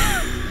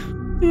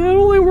 Yeah, it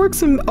only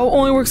works in- oh,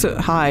 only works at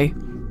high.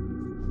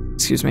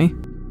 Excuse me.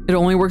 It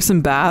only works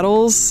in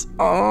battles?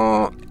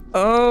 Oh.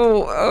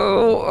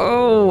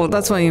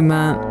 That's what you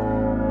meant.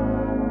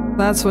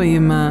 That's what you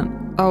meant.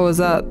 Oh, is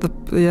that the-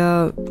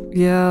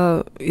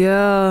 yeah.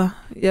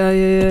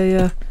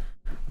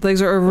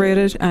 Legs are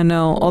overrated? I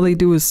know. All they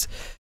do is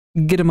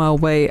get in my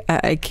way.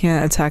 I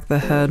can't attack the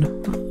head.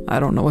 I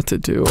don't know what to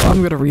do.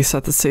 I'm gonna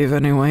reset the save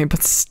anyway,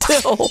 but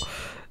still.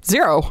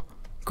 0.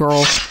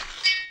 Girl.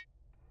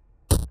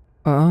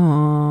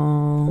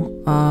 Oh.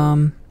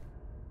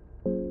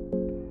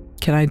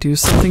 Can I do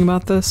something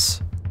about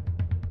this?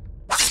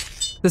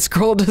 This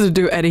girl doesn't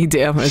do any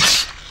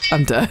damage.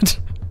 I'm dead.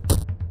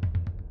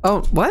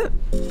 Oh, what?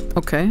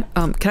 Okay.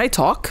 Can I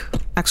talk?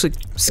 Actually,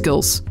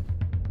 skills.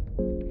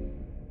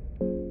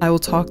 I will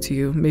talk to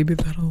you. Maybe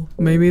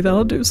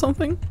that'll do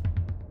something.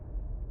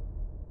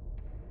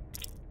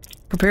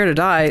 Prepare to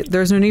die.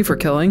 There's no need for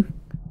killing.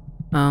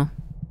 Oh.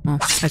 Well,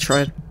 I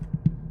tried.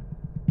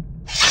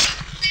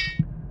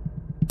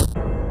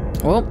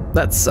 Well,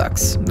 that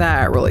sucks.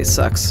 That really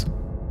sucks.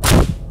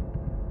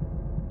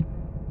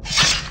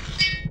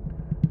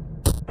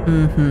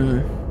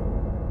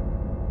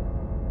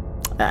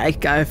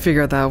 I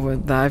figured that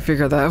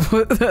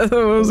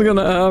was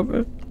gonna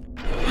happen.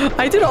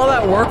 I did all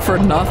that work for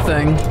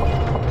nothing.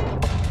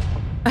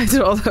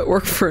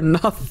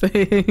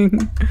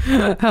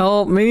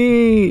 Help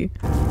me.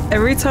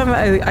 Every time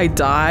I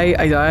die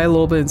a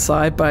little bit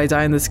inside, but I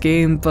die in this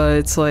game, but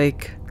it's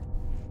like...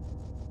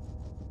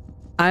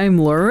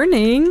 I'm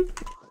learning.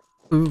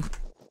 Ooh.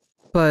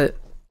 But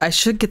I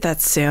should get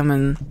that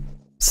salmon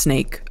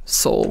snake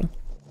soul.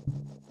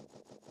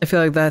 I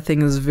feel like that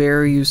thing is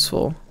very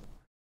useful.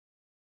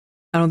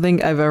 I don't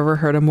think I've ever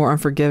heard a more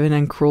unforgiving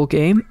and cruel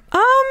game.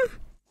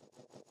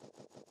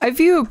 If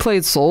you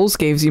played Souls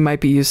games, you might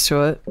be used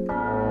to it.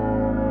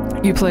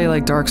 You play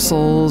like Dark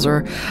Souls,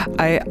 or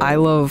I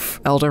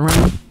love Elden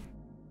Ring,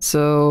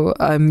 so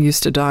I'm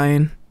used to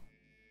dying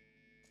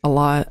a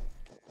lot.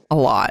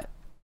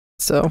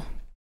 So,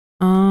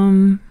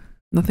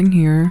 nothing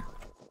here.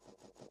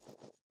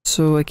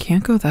 So I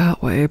can't go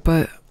that way,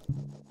 but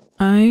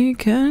I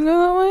can go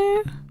that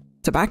way.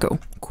 Tobacco,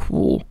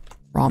 cool.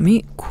 Raw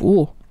meat,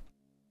 cool.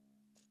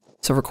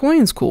 Silver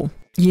coins, cool.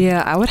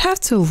 Yeah, I would have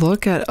to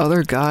look at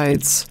other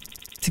guides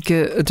to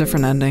get a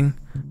different ending.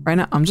 Right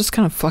now, I'm just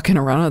kind of fucking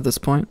around at this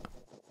point.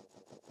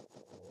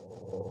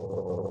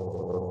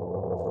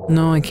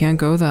 No, I can't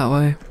go that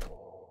way.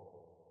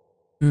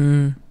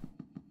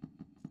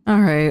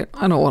 Alright,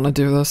 I don't want to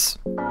do this.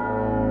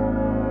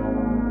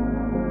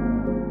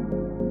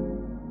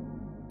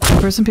 The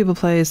person people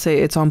play say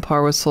it's on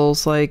par with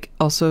Souls, like,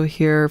 also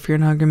here, if you're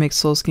not gonna make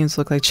Souls games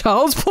look like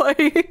child's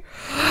play.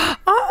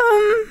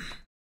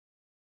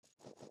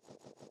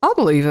 I'll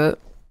believe it.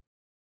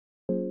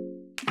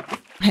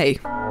 Hey.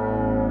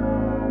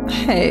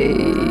 Hey,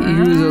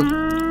 you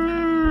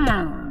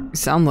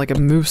sound like a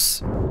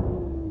moose.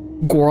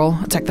 Gore,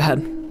 attack the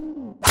head.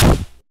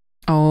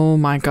 Oh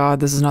my god,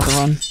 this is not the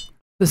run.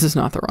 This is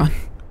not the run.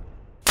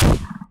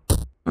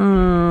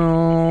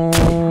 Oh.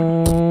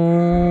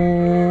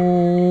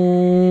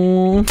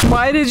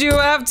 Why did you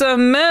have to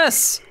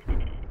miss?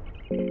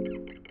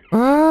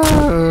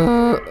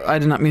 I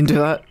did not mean to do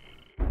that.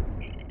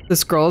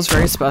 This girl is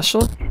very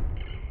special.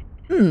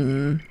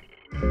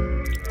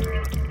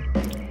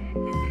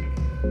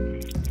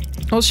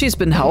 Well, she's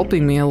been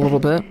helping me a little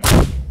bit.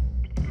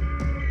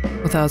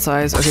 Without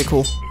size. Okay,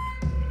 cool.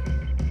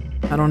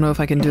 I don't know if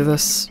I can do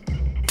this.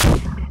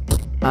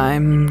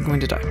 I'm going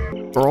to die.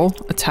 Girl,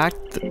 attack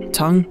the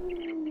tongue.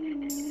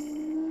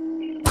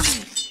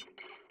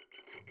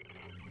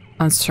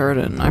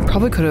 Uncertain. I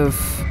probably could have...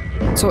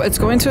 So it's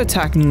going to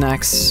attack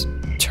next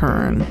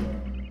turn.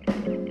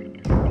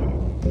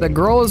 The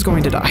girl is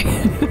going to die.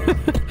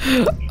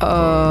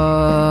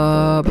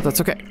 But that's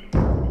okay.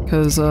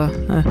 Because,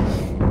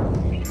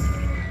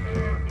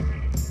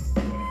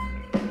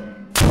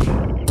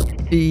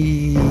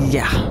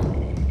 yeah.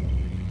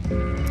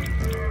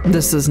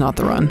 This is not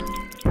the run.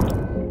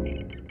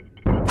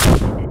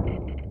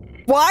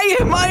 Why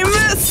am I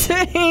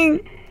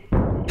missing?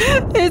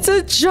 It's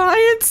a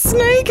giant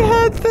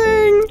snakehead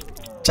thing.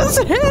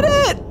 Just hit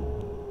it.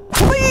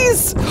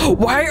 Please.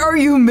 Why are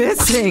you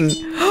missing?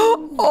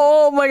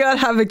 Oh my god,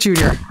 Havic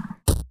Jr.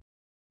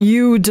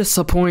 You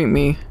disappoint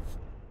me.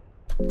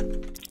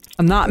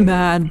 I'm not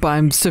mad, but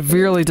I'm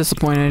severely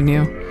disappointed in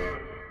you.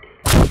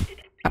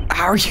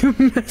 How are you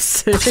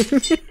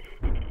missing?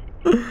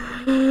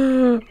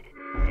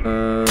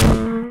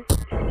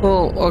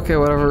 Well, okay,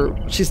 whatever.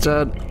 She's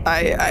dead.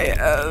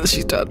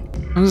 She's dead.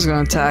 I'm just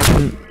gonna attack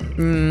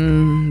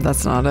and...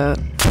 that's not it.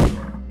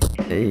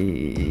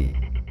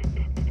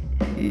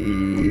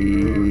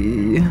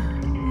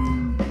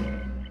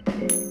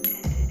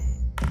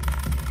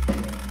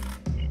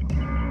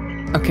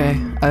 Okay,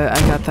 I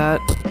got that.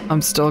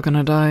 I'm still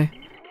gonna die.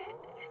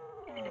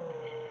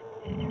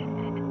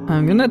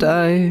 I'm gonna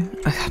die.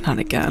 Not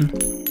again.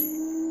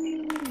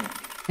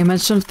 I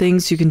mentioned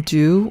things you can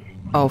do.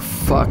 Oh,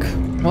 fuck.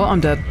 Well, I'm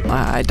dead.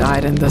 I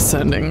died in this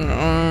ending.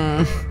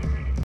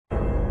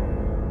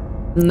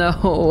 No,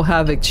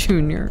 Havic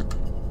Jr.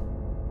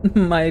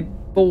 My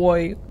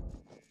boy.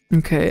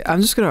 Okay,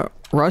 I'm just gonna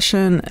rush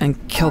in and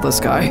kill this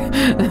guy.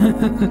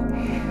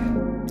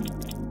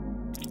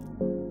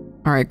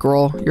 Alright,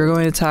 girl. You're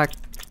going to attack,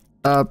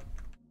 the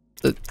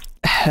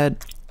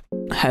head.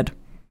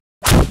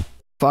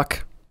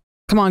 Fuck.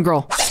 Come on,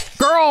 girl.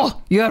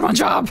 Girl! You had one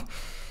job!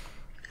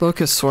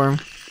 Locust swarm.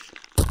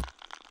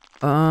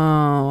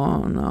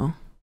 Oh, no.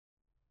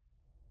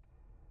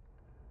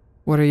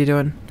 What are you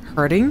doing?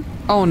 Hurting?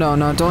 Oh, no,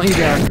 don't you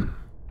dare.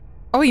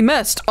 Oh, he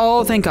missed!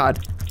 Oh, thank God.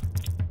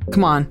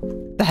 Come on.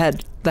 The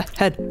head.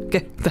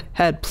 Get the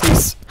head,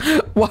 please.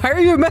 Why are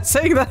you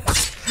missing that?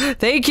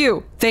 Thank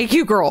you,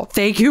 girl.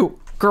 Thank you.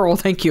 Girl,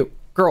 thank you.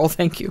 Girl,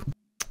 thank you.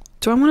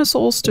 Do I want a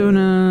soul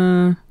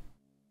stone?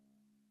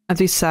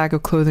 Empty sack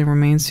of clothing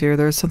remains here.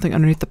 There's something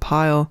underneath the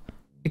pile.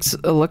 It's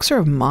elixir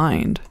of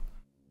mind.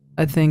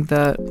 I think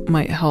that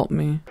might help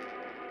me.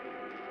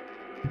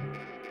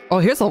 Oh,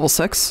 here's level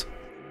 6.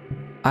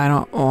 I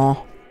don't...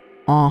 Oh.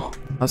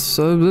 That's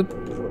so good.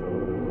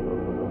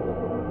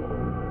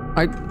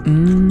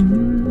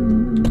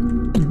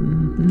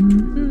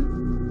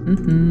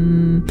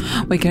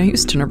 Wait, can I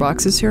use tinder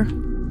boxes here?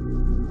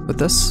 With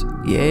this?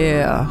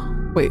 Yeah.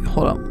 Wait,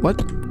 hold on. What?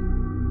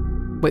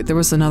 Wait, there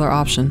was another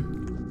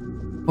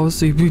option. Oh,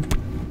 see,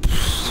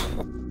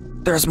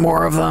 there's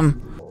more of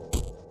them.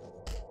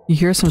 You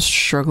hear some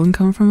struggling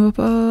coming from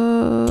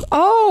above?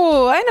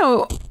 Oh, I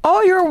know.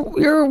 Oh,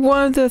 you're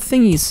one of the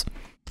thingies.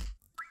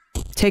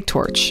 Take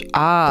torch.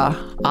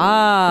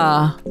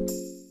 Ah.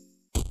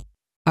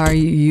 Are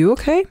you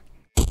okay?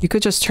 You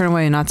could just turn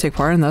away and not take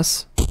part in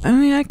this. I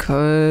mean, I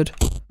could.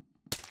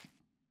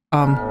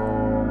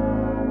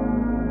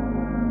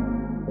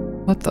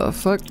 What the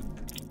fuck?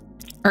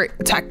 Alright,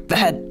 attack the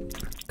head.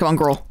 Come on,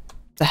 girl.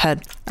 The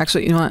head.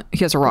 Actually, you know what? He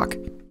has a rock.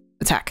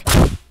 Attack.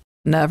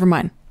 Never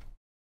mind.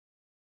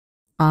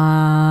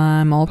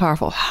 I'm all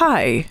powerful.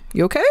 Hi.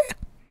 You okay?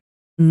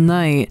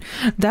 Knight.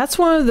 That's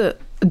one of the...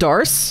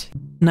 Darce?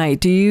 Knight,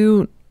 do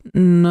you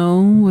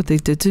know what they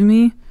did to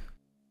me?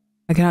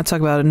 I cannot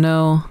talk about it,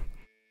 no.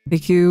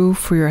 Thank you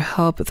for your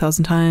help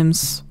 1,000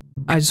 times.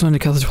 I just wanted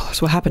to kill the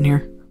dwellers. What happened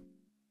here?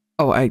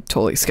 Oh, I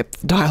totally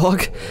skipped the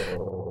dialogue.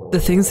 The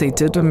things they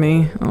did to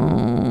me.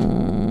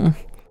 Oh.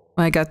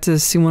 When I got to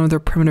see one of their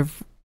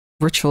primitive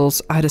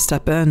rituals, I had to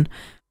step in.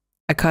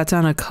 I cut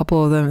down a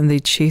couple of them and they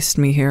chased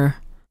me here.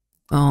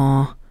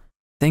 Oh,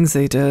 things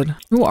they did.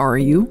 Who are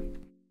you?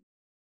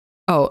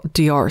 Oh,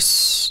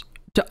 D'Ars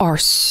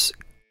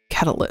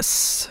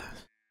Catalyst.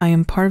 I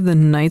am part of the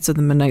Knights of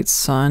the Midnight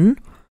Sun.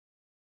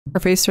 Her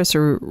face starts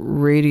to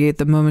radiate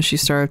the moment she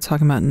started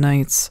talking about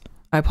knights.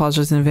 I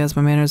apologize in advance,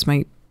 my manners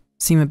might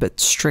seem a bit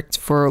strict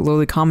for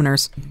lowly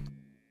commoners.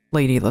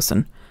 Lady,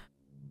 listen.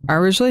 I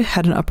originally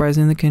had an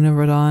uprising in the Kingdom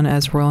of Radon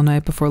as Royal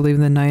Knight before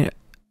leaving the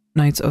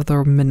Knights of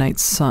the Midnight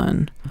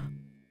Sun.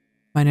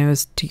 My name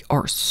is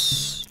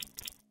D'Ars.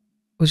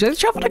 Would you like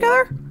to travel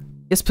together?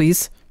 Yes,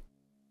 please.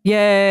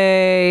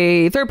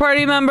 Yay! Third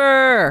party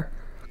member!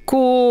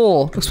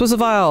 Cool! Explosive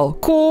vial!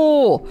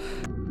 Cool!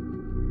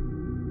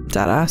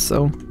 That ass,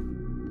 though.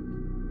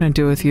 gonna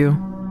do with you?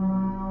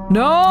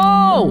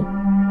 No!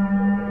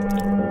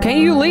 Can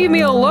you leave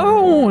me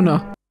alone?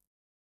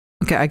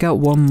 Okay, I got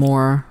one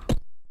more.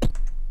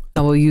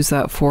 I will use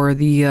that for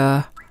the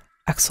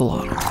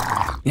axolotl.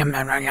 Yum,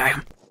 yum, yum,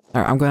 yum.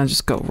 Alright, I'm gonna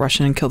just go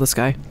rush in and kill this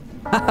guy.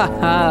 Ha ha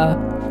ha!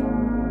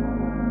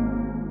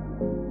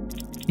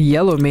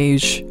 Yellow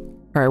mage.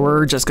 Alright,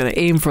 we're just gonna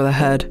aim for the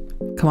head.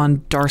 Come on,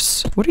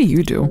 Darce. What do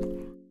you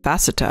do?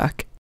 Fast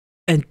attack.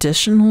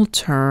 Additional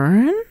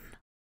turn?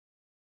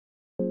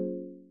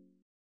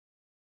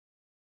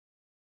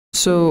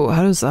 So,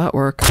 how does that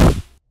work?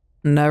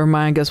 Never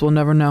mind, guess we'll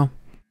never know.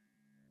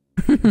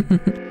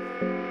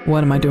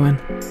 What am I doing?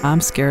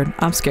 I'm scared.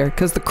 I'm scared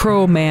because the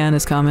crow man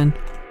is coming.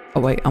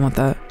 Oh wait, I want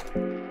that.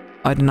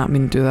 I did not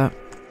mean to do that.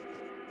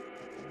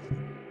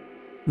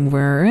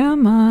 Where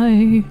am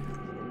I?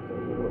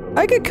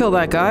 I could kill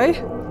that guy.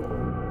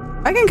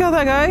 I can kill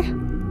that guy.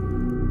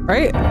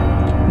 Right?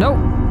 Nope.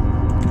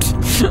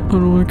 I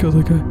don't want to kill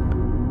that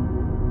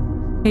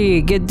guy.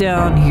 Hey, get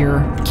down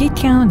here. Get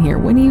down here.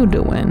 What are you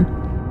doing?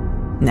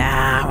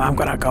 Nah, I'm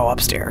gonna go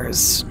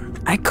upstairs.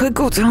 I could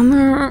go down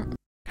there.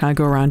 Can I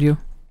go around you?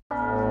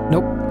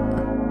 Nope.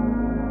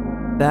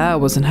 That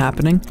wasn't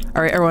happening.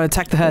 Alright, everyone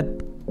attack the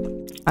head.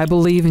 I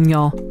believe in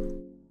y'all.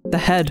 The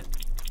head.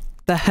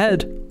 The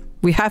head.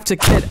 We have to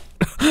get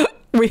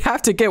we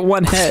have to get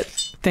one hit.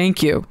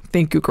 Thank you.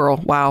 Thank you, girl.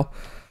 Wow.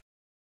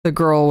 The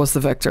girl was the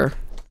victor.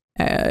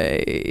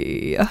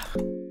 Hey.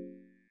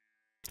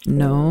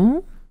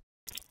 No.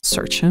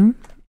 Search him.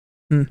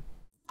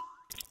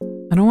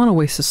 I don't want to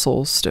waste a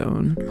soul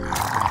stone.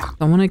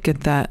 I want to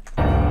get that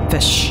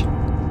fish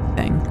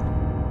thing.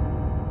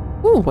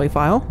 Ooh, white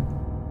vial.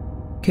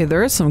 Okay,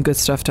 there is some good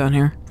stuff down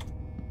here.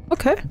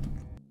 Okay.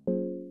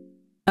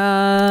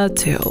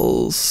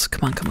 Tails.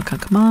 Come on, come on, come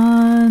on, come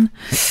on.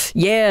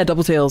 Yeah,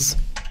 double tails.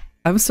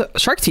 I was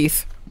shark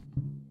teeth.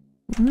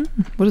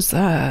 What is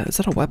that? Is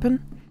that a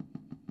weapon?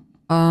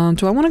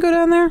 Do I want to go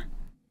down there?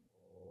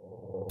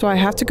 Do I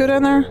have to go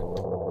down there?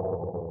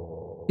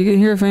 You can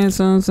hear faint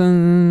sounds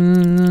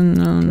and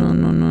no, no,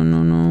 no, no,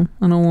 no, no.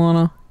 I don't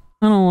wanna.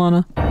 I don't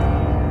wanna.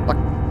 What?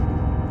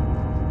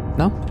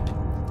 No?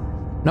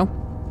 No?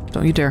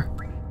 Don't you dare.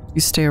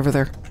 You stay over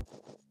there.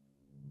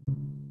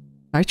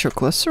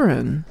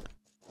 Nitroglycerin.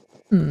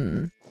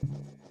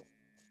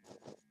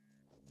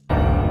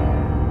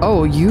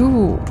 Oh,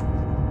 you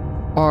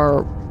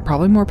are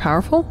probably more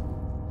powerful?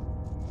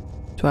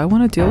 Do I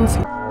want to deal with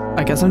you?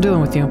 I guess I'm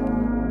dealing with you.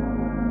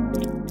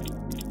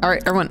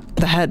 Alright, everyone.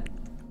 The head.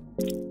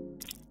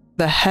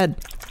 The head.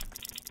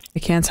 I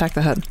can't attack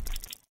the head.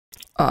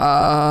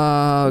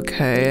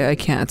 Okay. I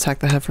can't attack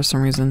the head for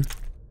some reason.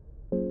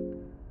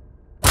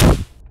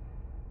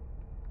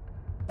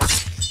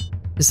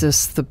 Is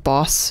this the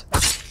boss?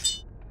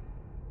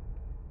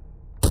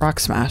 Rock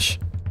smash.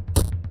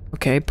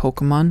 Okay,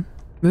 Pokemon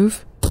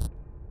move.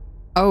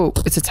 Oh,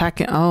 it's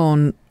attacking.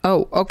 Oh,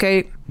 oh,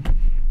 okay.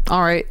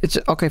 All right. It's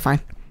okay.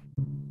 Fine.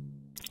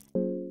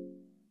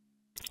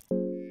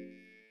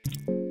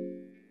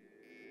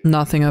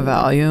 Nothing of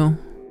value.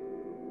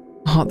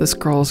 Oh, this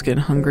girl's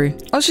getting hungry.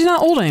 Oh, she's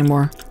not old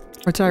anymore.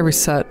 Or did I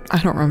reset? I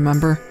don't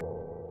remember.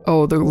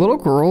 Oh, the little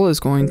girl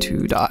is going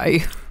to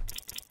die.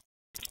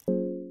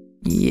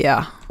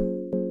 Yeah.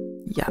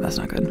 Yeah, that's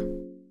not good.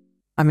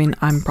 I mean,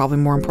 I'm probably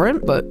more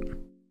important, but...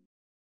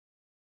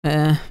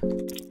 yeah.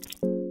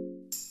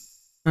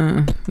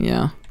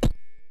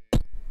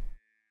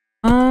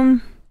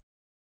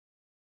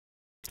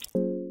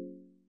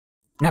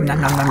 Nom,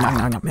 nom, nom, nom, nom,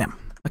 nom, nom, nom.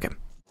 Okay.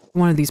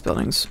 One of these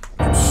buildings.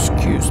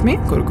 Excuse me.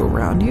 Go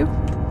around you.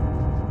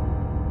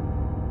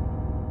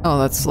 Oh,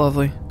 that's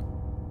lovely.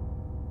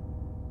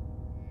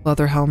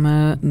 Leather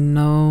helmet.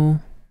 No.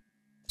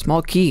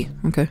 Small key.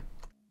 Okay.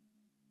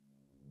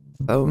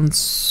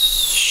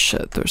 Bones.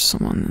 Shit, there's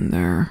someone in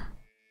there.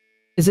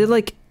 Is it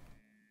like...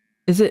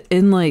 Is it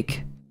in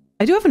like...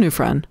 I do have a new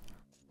friend.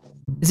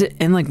 Is it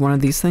in like one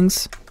of these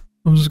things?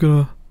 I'm just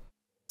gonna...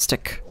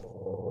 Stick.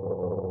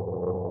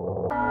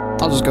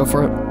 I'll just go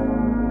for it.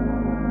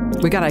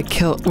 We gotta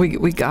kill...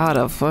 We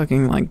gotta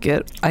fucking like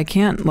get... I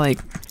can't like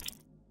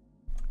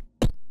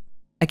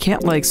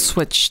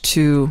switch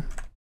to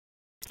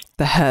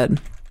the head.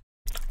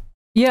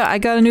 Yeah, I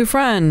got a new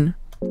friend.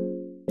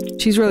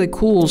 She's really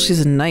cool. She's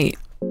a knight.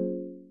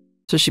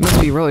 So she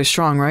must be really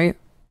strong, right?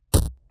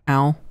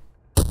 Ow.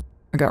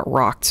 I got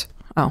rocked.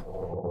 Oh.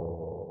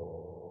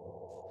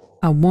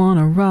 I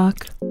wanna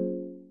rock.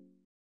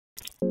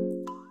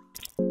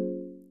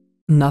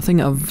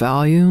 Nothing of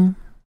value?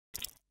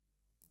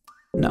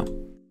 No.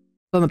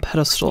 On the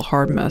pedestal,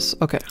 hard miss.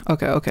 Okay,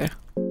 okay, okay.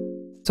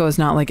 So it's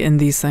not like in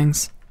these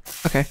things.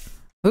 Okay.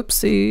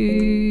 Oopsie.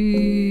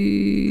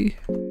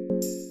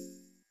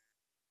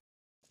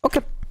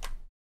 Okay.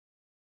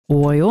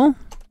 Oil.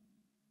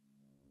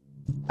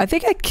 I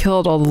think I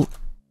killed all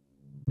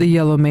the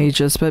yellow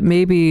mages, but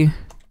maybe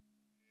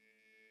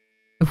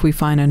if we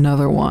find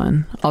another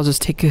one, I'll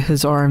just take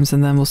his arms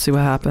and then we'll see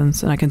what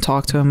happens and I can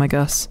talk to him, I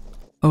guess.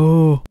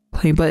 Oh,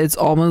 but it's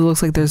almost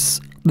looks like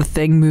there's the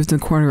thing moved in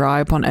the corner of your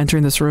eye upon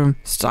entering this room.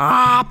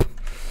 Stop!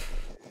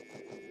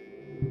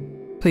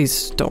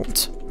 Please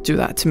don't do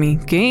that to me.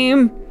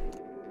 Game!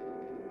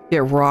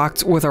 Get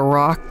rocked with a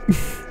rock.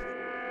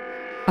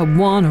 I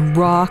wanna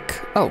rock.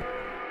 Oh.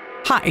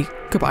 Hi.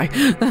 Goodbye.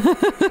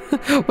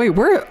 Wait,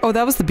 where? Oh,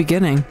 that was the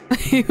beginning.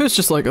 He was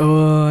just like,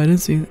 oh, I didn't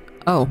see that.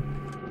 Oh.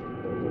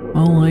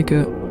 I don't like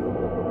it.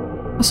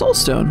 A soul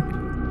stone.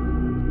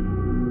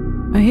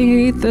 I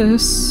hate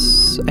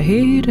this. I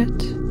hate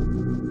it.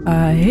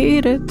 I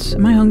hate it.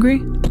 Am I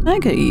hungry? I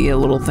could eat a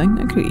little thing.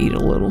 I could eat a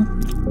little.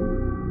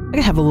 I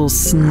could have a little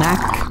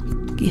snack.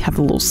 Have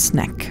a little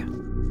snack.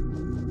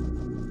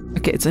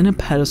 Okay, it's in a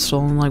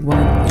pedestal and like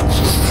one.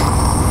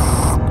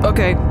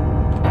 Okay.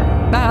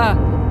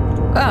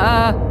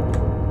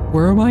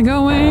 Where am I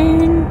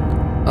going?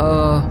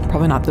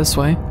 Probably not this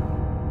way.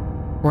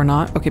 Or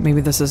not. Okay,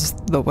 maybe this is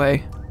the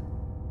way.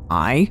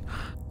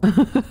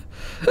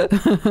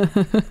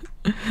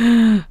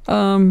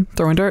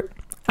 Throwing dart.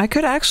 I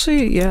could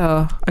actually,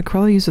 yeah, I could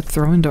probably use a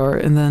throwing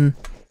dart and then.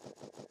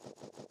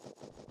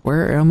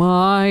 Where am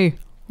I?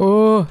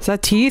 Oh, is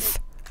that teeth?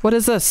 What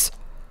is this?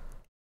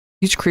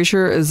 Each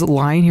creature is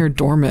lying here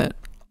dormant.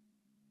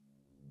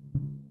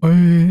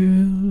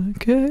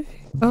 Okay.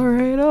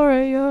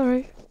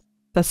 Alright.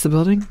 That's the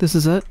building? This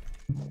is it?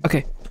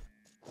 Okay.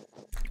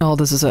 Oh,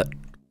 this is it.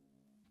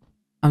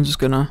 I'm just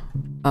gonna,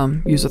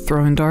 use a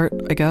throwing dart,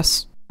 I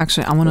guess.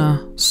 Actually, I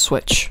wanna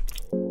switch.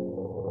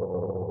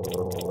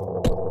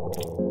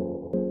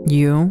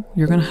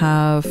 You're gonna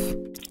have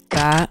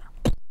that.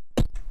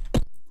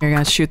 You're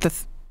gonna shoot the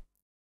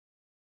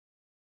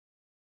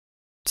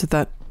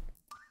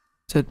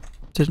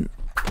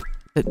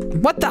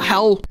what the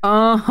hell?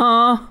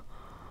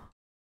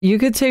 You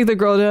could take the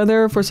girl down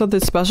there for something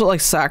special,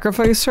 like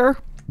sacrifice her?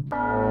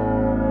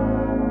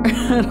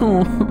 I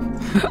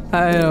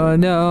don't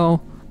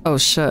know. Oh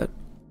shit.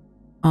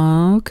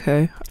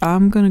 Okay.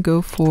 I'm gonna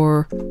go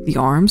for the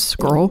arms,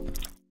 girl.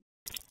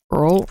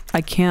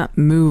 I can't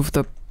move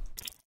the...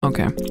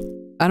 Okay.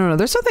 I don't know.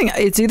 There's something...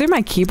 It's either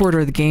my keyboard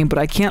or the game, but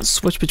I can't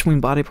switch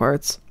between body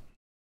parts.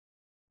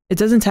 It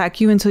doesn't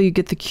attack you until you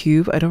get the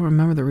cube. I don't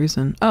remember the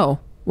reason. Oh.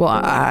 Well,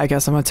 I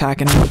guess I'm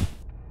attacking him.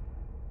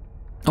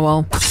 Oh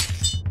well.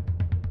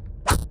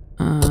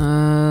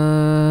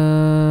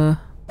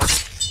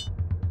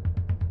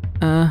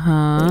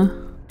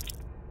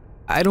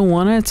 I don't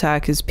want to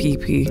attack his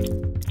pee-pee. I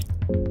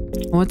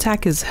want to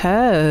attack his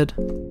head.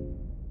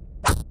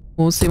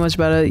 Won't say much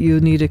about it. You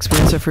need to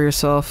experience it for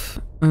yourself.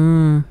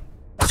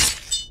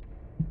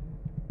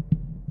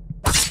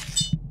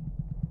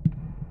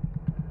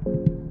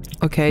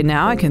 Okay,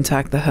 now I can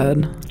attack the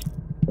head.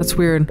 That's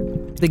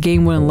weird. The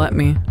game wouldn't let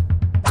me.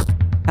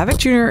 Havic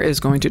Jr. is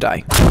going to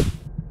die.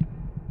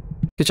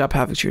 Good job,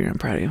 Havic Jr. I'm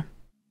proud of you.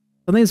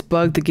 Something's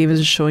bugged. The game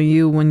isn't showing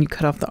you when you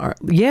cut off the art.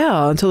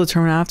 Yeah, until the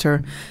turn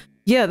after.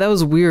 Yeah, that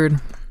was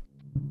weird.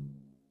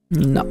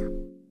 No.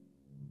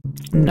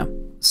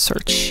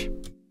 Search.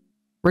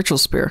 Ritual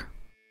spear.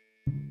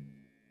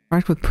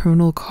 Marked with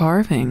prunal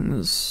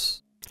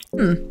carvings.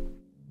 Yeah,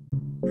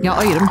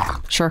 I'll eat them.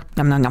 Sure.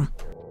 Nom.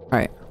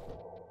 Alright.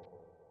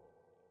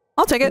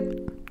 I'll take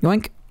it.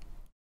 Yoink.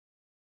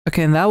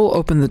 Okay, and that will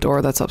open the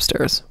door that's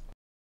upstairs.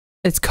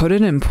 It's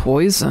coated in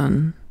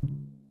poison.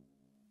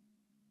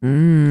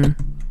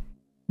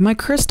 My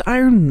cursed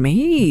iron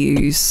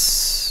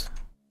mace.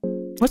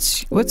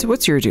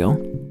 What's your deal?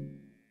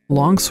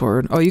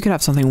 Longsword. Oh, you could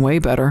have something way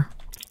better.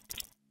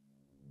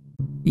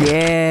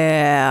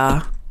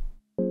 Yeah.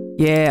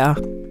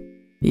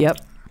 Yep.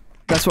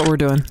 That's what we're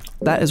doing.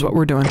 That is what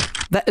we're doing.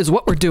 That is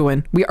what we're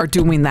doing. We are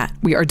doing that.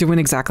 We are doing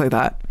exactly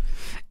that.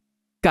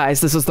 Guys,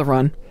 this is the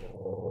run.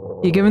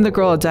 You given the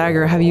girl a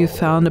dagger. Have you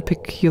found a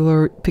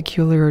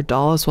peculiar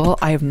doll as well?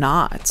 I have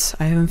not.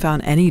 I haven't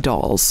found any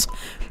dolls.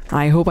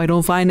 I hope I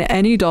don't find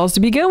any dolls to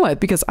begin with,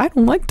 because I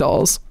don't like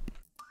dolls.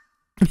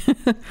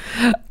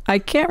 I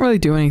can't really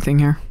do anything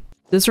here.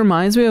 This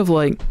reminds me of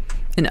like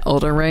an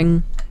Elden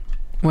Ring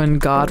when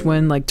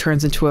Godwin like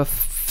turns into a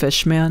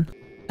fish man.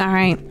 All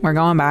right, we're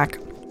going back.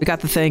 We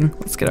got the thing.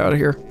 Let's get out of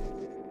here.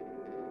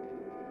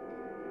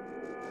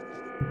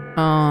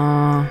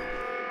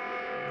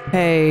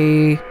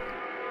 Hey.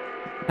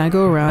 Can I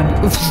go around?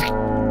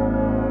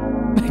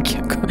 I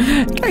can't go.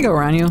 Can I go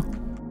around you?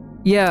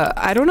 Yeah,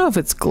 I don't know if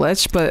it's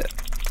glitched, but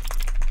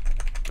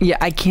yeah,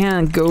 I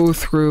can't go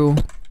through.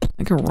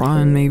 I can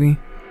run, maybe.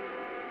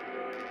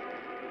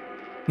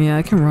 Yeah,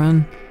 I can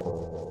run.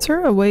 Is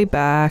there a way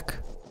back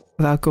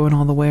without going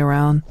all the way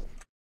around?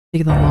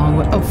 Taking the long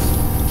way. Oh,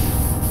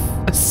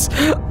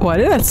 why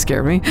did that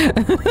scare me? You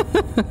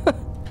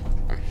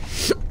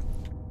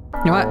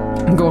know what?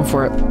 I'm going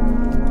for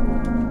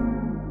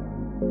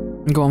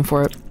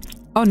it.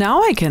 Oh,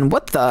 now I can.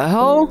 What the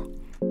hell?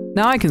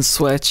 Now I can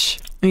switch.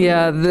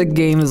 Yeah, the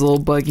game is a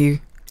little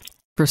buggy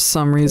for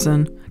some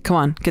reason. Come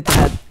on, get the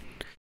head.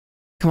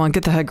 Come on,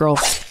 get the head, girl.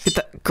 Get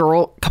that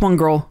girl. Come on,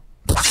 girl.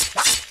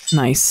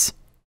 Nice.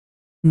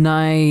 Got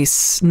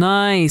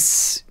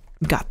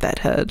that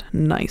head.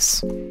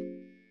 Nice.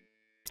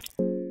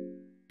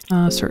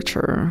 Search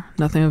for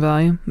nothing of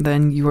value.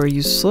 Then you are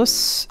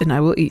useless, and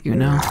I will eat you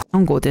now.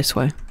 Don't go this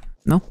way.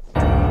 No.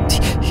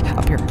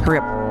 Up here, hurry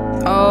up.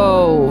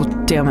 Oh,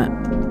 damn it.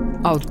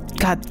 Oh,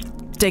 god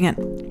dang it.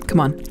 Come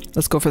on,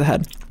 let's go for the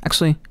head.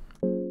 Actually,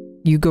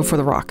 you go for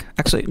the rock.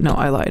 Actually, no,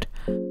 I lied.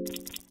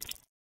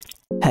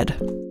 Head.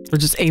 We're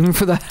just aiming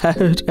for the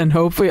head, and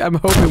hopefully, I'm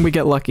hoping we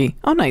get lucky.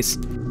 Oh, nice.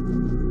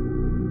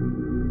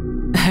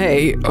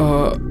 Hey,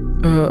 I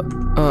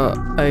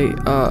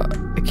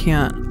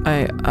can't,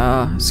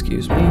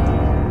 excuse me.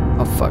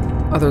 Oh, fuck.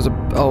 Oh, there's a,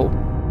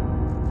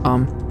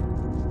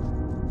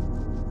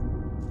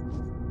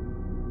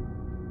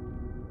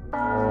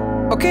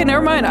 okay,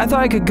 never mind. I thought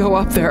I could go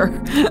up there.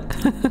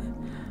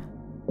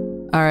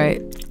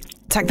 Alright.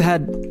 Attack the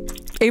head.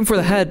 Aim for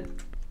the head.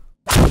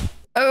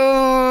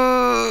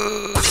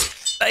 Oh,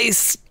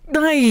 nice.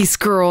 Nice,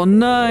 girl.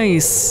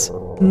 Nice.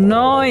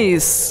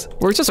 Nice.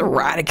 We're just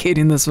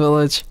eradicating this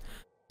village.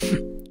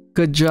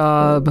 Good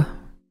job.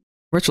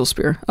 Ritual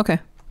spear. Okay.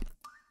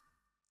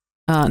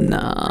 No,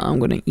 I'm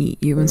gonna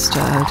eat you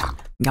instead.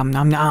 Nom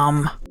nom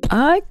nom.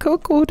 I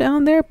could go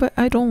down there, but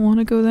I don't want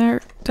to go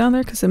down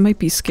there because it might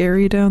be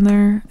scary down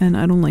there, and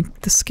I don't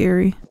like the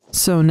scary.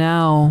 So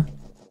now,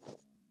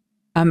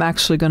 I'm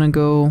actually gonna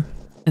go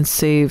and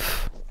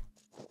save.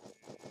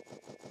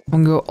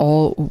 I'm gonna go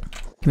all. Ooh,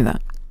 give me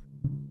that.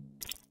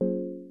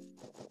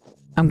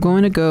 I'm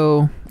going to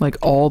go like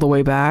all the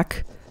way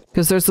back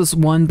because there's this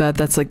one bed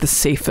that's like the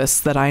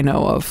safest that I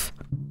know of.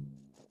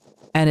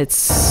 And it's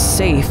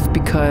safe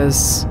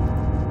because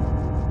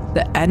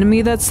the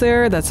enemy that's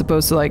there that's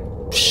supposed to like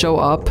show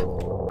up.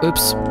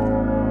 Oops.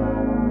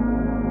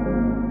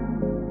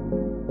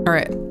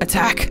 Alright,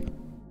 attack.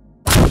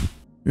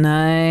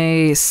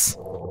 Nice.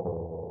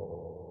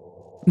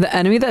 The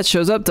enemy that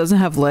shows up doesn't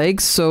have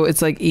legs, so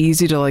it's like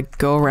easy to like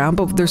go around,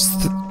 but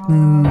there's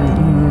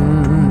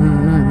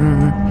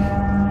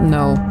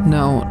no,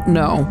 no,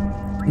 no,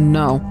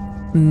 no,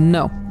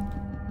 no,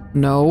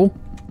 no,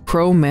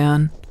 Crow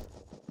Man.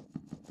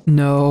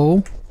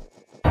 No.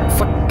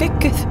 Fuck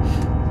it.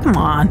 Come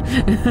on.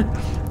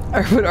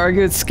 I would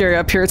argue it's scary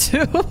up here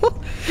too.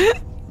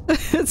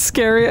 It's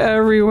scary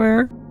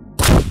everywhere.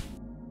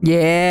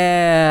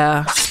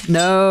 Yeah.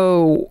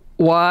 No.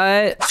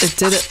 What? It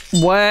did it.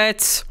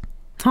 What?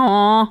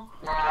 Aw.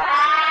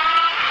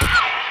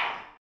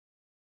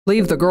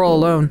 Leave the girl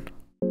alone.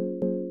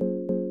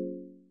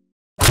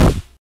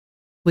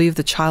 Leave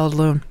the child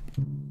alone.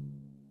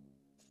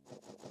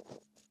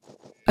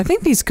 I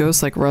think these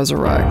ghosts like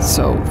resurrect,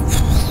 so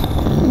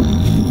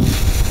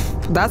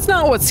that's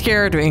not what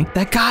scared me.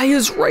 That guy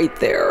is right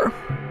there.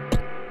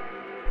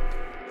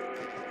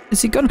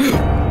 Is he gonna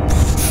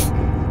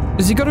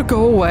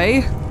go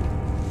away?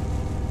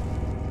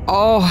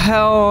 Oh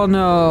hell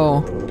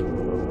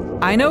no.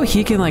 I know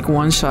he can like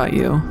one-shot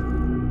you,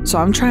 so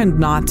I'm trying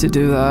not to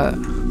do that.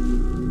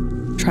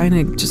 I'm trying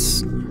to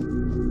just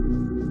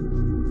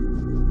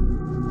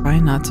try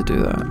not to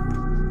do that.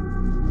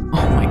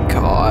 Oh my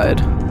god.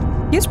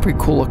 He is pretty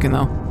cool looking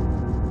though.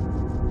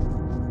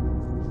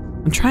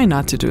 I'm trying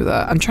not to do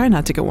that. I'm trying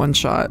not to get one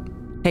shot.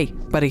 Hey,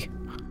 buddy.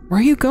 Where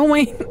are you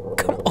going?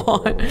 Come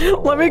on.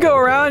 Let me go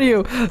around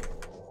you.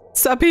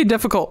 Stop being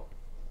difficult.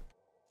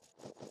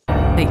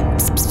 Hey,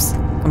 psst, psst,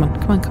 psst. Come on,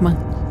 come on, come on.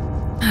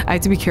 I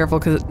have to be careful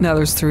because now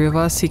there's 3 of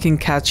us. He can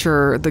catch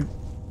the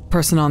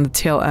person on the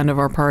tail end of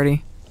our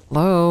party.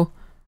 Hello?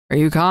 Are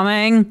you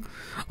coming?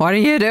 What are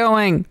you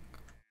doing?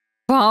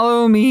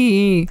 Follow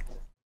me.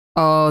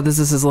 Oh, this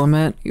is his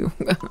limit. You.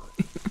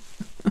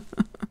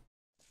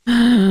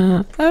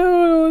 I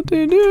don't know what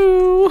to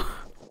do.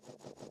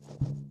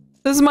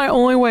 This is my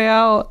only way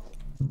out.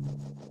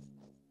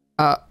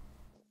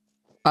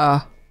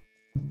 The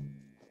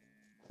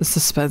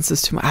suspense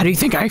is too much. How do you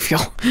think I feel?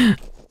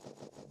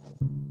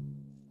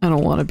 I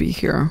don't want to be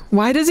here.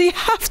 Why does he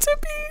have to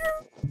be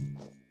here?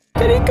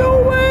 Can he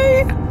go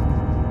away?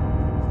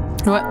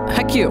 What?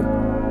 Heck you.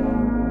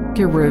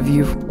 Get rid of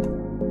you.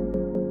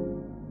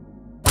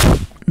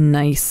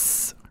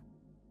 Nice.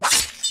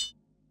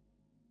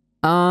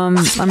 I'm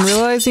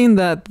realizing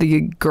that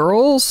the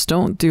girls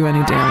don't do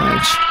any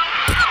damage.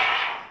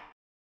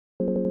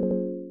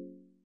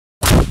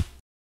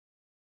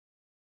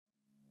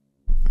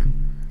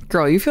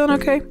 Girl, you feeling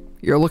okay?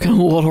 You're looking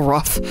a little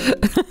rough.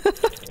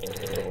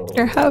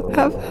 Here, have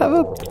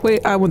a-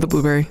 wait, I want the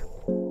blueberry.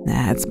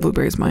 Nah, it's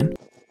blueberry's mine.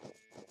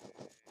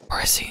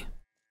 Where is he?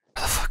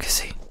 Where the fuck is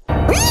he?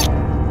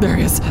 There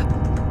he is.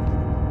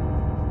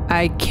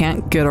 I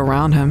can't get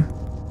around him.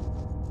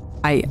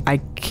 I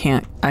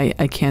can't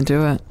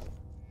do it.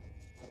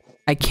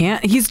 I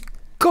can't. He's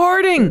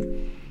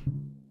guarding!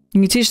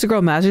 You can teach the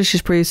girl magic.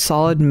 She's pretty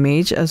solid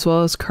mage as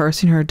well as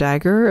cursing her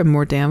dagger and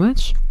more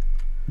damage.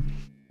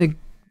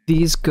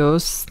 These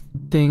ghost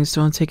things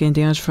don't take any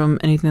damage from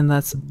anything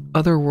that's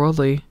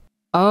otherworldly.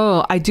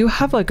 Oh, I do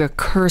have like a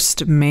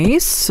cursed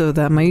mace, so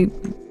that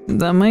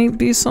might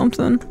be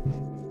something.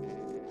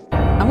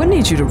 I'm gonna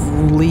need you to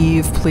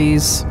leave,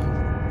 please.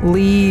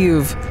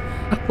 Leave.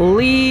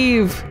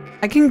 Leave.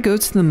 I can go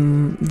to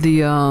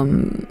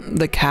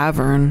the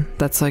cavern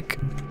that's like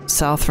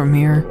south from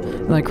here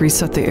and like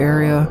reset the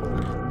area.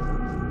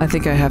 I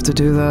think I have to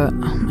do that.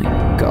 Oh my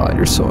god,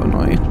 you're so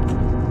annoying.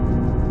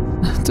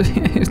 Do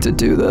I have to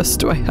do this?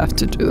 Do I have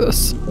to do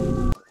this?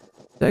 Did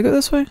I go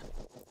this way?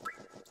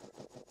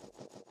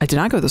 I did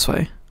not go this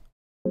way.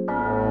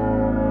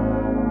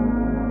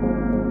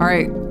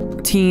 Alright,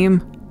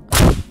 team.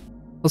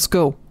 Let's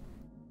go.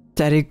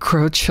 Daddy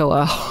Crow, chill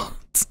out.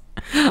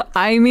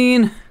 I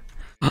mean...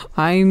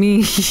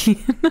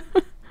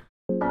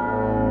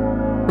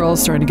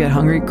 Girl's starting to get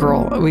hungry.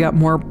 Girl, we got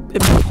more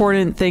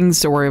important things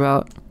to worry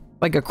about.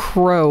 Like a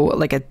crow,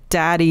 like a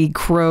daddy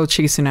crow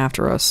chasing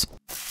after us.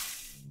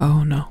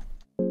 Oh no.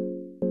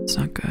 It's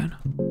not good.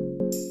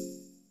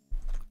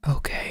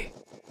 Okay.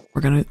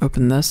 We're gonna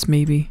open this,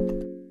 maybe.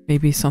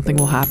 Maybe something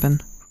will happen.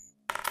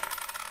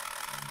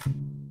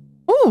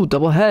 Oh,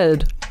 double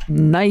head.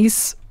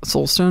 Nice.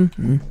 Soulstone.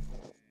 Mm.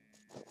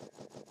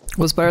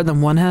 Was better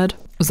than one head?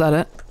 Was that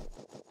it?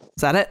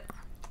 Is that it?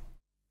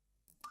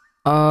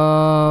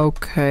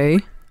 Okay.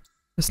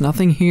 There's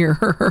nothing here.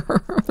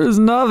 There's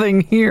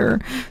nothing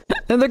here.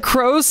 And the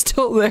crow's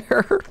still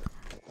there.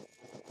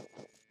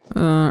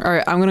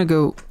 Alright, I'm gonna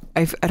go.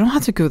 I don't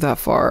have to go that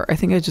far. I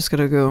think I just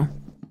gotta go.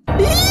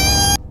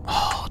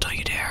 Oh, don't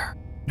you dare.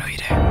 No, you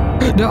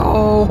dare.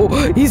 No!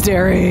 He's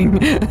daring!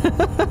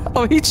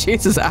 Oh, he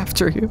chases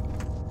after you.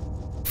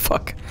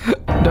 Fuck.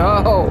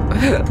 No!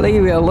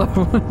 Leave me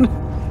alone.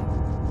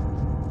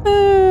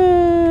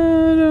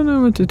 I don't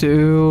know what to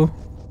do.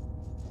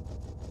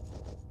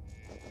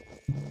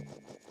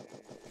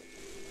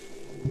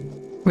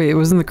 Wait,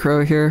 wasn't the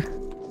crow here?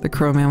 The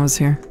crow man was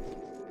here.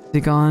 Is he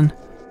gone?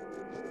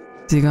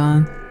 Is he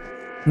gone?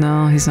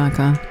 No, he's not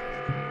gone.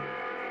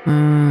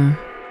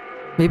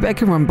 Maybe I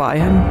can run by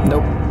him?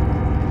 Nope.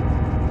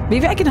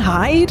 Maybe I can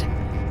hide?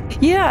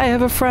 Yeah, I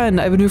have a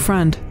friend. I have a new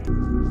friend.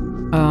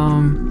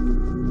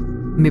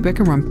 Maybe I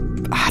can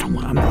run. I don't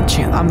want. I'm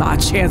not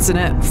chancing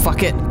it.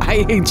 Fuck it.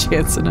 I ain't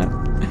chancing it.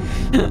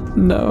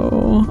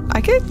 No.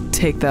 I could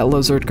take that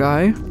lizard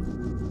guy.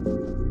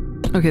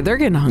 Okay, they're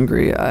getting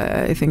hungry.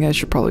 I think I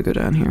should probably go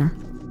down here.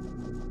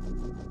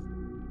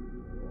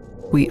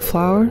 Wheat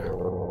flour?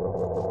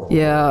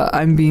 Yeah,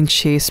 I'm being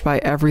chased by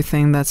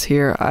everything that's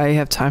here. I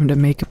have time to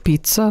make a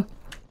pizza?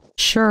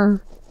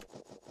 Sure.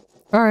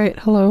 Alright,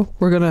 hello.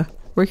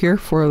 We're here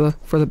for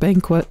the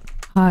banquet.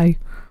 Hi.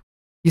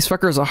 These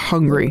fuckers are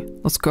hungry.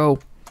 Let's go.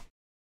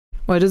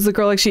 Why does the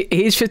girl like she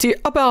age 50?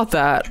 About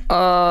that.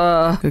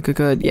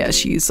 Good. Yeah,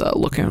 she's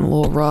looking a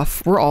little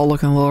rough. We're all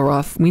looking a little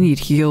rough. We need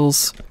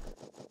heals.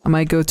 I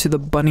might go to the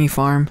bunny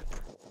farm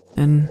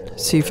and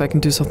see if I can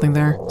do something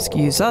there.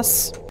 Excuse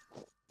us.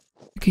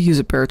 I could use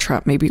a bear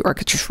trap maybe, or I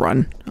could just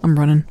run. I'm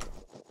running.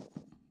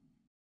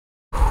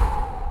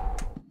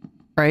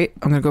 Alright,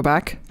 I'm gonna go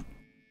back.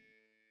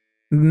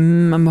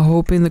 I'm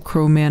hoping the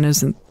crow man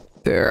isn't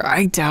there.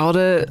 I doubt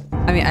it.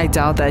 I mean, I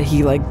doubt that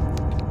he like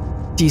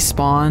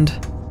despawned.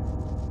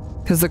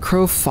 Because the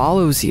crow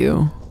follows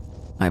you,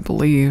 I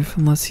believe,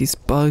 unless he's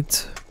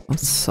bugged. That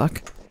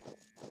suck.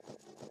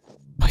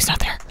 Oh, he's not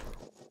there.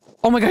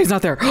 Oh my god, he's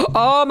not there.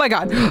 Oh my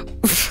god.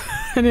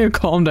 I need to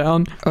calm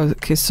down.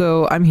 Okay,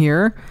 so I'm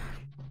here.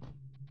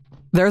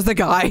 There's the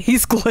guy.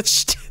 He's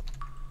glitched.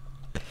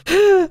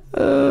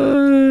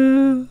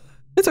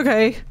 It's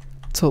okay.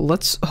 So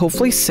let's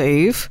hopefully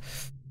save.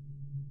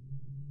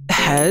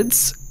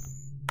 Heads.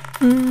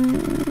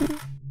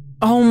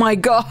 Oh my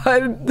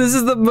god. This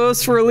is the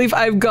most relief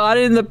I've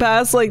gotten in the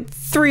past like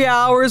 3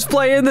 hours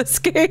playing this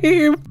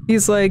game.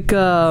 He's like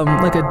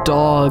a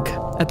dog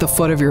at the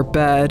foot of your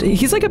bed.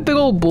 He's like a big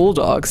old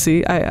bulldog.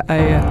 See,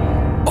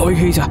 oh,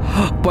 he's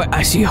boy,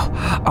 I see you.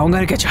 I'm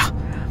gonna get you.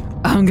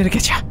 I'm gonna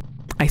get you.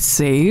 I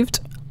saved.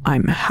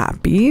 I'm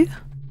happy.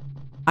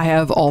 I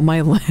have all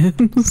my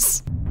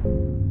limbs.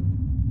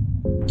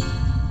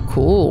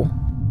 Cool.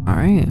 All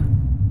right.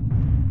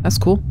 That's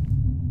cool.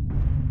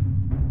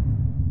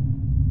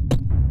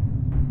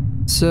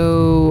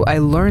 So I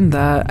learned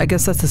that. I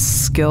guess that's a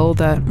skill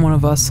that one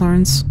of us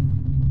learns.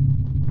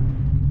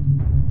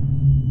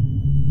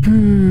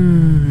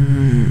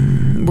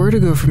 Where to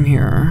go from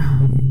here?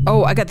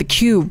 Oh, I got the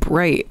cube.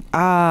 Right.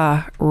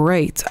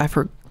 Right. I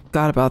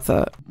forgot about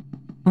that.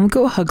 I'm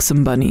gonna go hug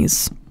some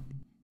bunnies.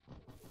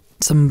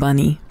 Some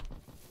bunny.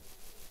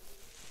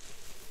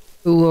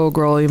 Ooh, little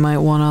girl, you might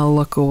want to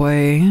look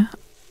away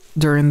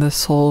during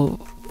this whole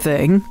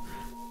thing.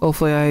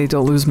 Hopefully I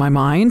don't lose my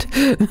mind.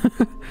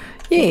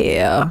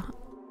 Yeah.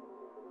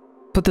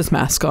 Put this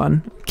mask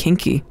on.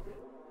 Kinky.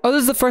 Oh,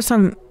 this is the first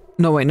time.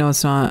 No, wait, no,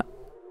 it's not.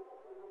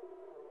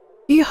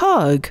 You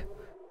hug.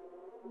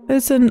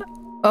 It's an.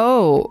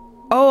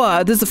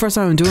 Oh, this is the first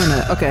time I'm doing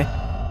it. Okay.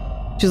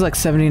 She's like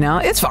 70 now.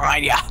 It's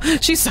fine, yeah.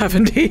 She's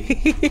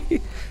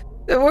 70.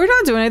 We're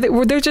not doing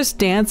anything. They're just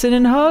dancing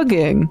and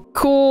hugging.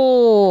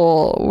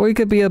 Cool. We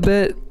could be a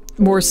bit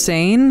more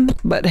sane,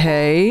 but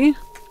hey.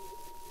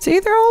 See,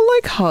 they're all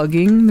like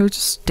hugging. They're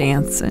just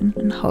dancing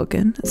and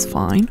hugging. It's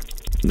fine.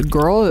 The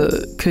girl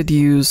could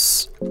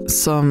use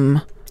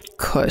some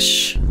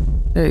kush.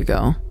 There you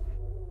go.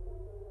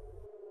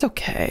 It's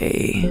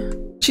okay.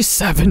 She's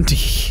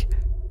 70.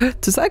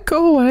 Does that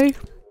go away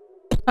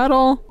at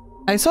all?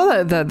 I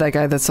saw that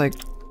guy that's like,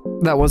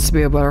 that wants to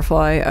be a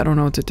butterfly. I don't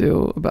know what to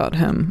do about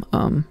him.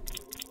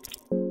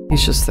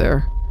 He's just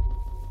there.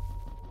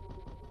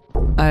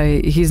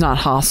 He's not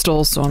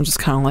hostile, so I'm just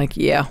kind of like,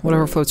 yeah,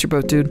 whatever floats your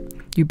boat,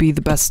 dude. You be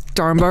the best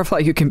darn butterfly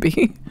you can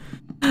be.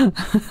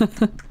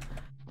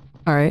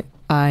 Alright,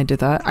 I did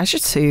that. I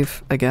should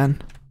save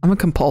again. I'm a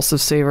compulsive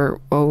saver.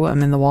 Oh,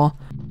 I'm in the wall.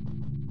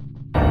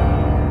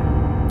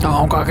 Oh,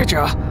 I'm gonna get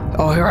ya.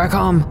 Oh, here I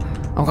come.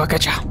 I'm gonna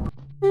get ya.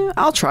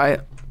 I'll try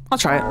it. I'll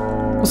try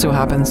it. We'll see what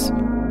happens.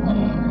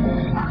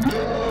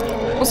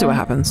 We'll see what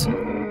happens.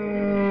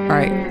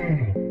 Alright.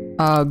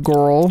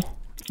 Girl.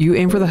 You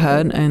aim for the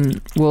head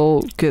and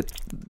we'll get...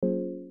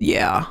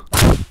 Yeah.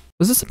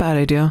 Was this a bad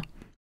idea?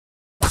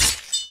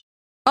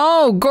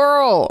 Oh,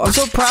 girl! I'm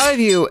so proud of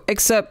you!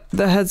 Except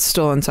the head's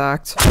still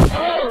intact.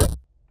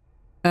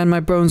 And my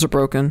bones are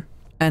broken.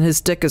 And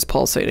his dick is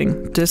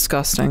pulsating.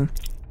 Disgusting.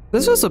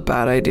 This was a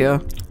bad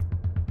idea.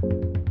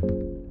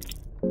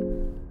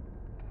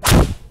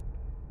 How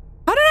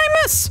did I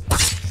miss?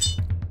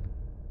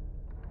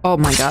 Oh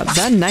my god,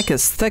 that neck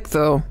is thick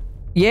though.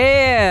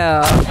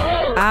 Yeah!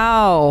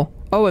 Ow!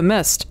 Oh, it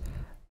missed.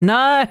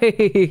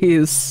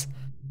 Nice!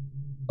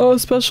 Oh,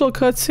 special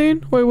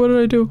cutscene? Wait, what did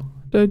I do?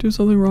 Did I do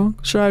something wrong?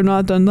 Should I have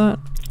not done that?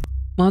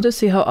 I'll just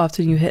see how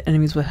often you hit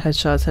enemies with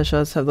headshots.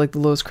 Headshots have like the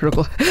lowest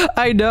critical.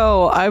 I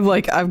know!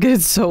 I'm getting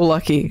so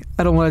lucky.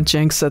 I don't want to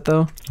jinx it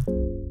though.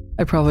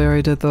 I probably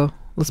already did though.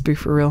 Let's be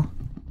for real.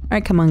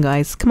 Alright, come on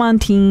guys. Come on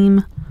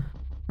team.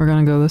 We're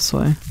gonna go this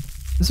way.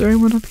 Is there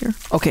anyone up here?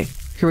 Okay,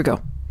 here we go.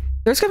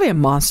 There's gonna be a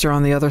monster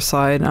on the other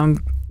side. I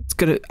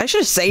should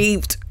have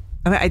saved!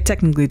 I mean, I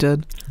technically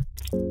did.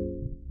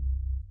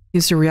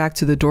 Used to react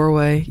to the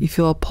doorway. You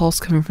feel a pulse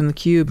coming from the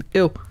cube.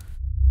 Ew.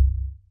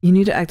 You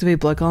need to activate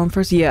Blood Golem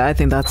first? Yeah, I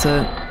think that's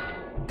it.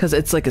 Because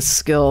it's like a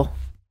skill.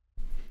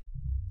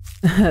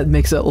 It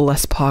makes it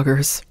less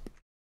poggers.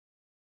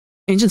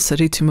 Ancient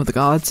City, Tomb of the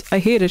Gods. I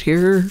hate it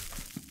here.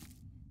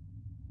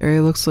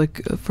 Area looks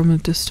like from a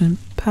distant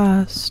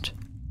past.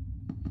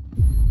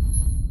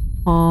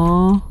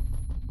 Aww.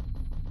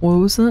 What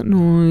was that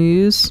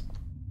noise?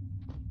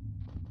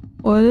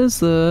 What is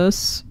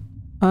this?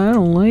 I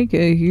don't like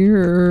it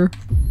here.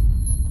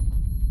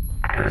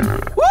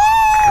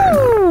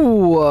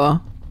 Woo!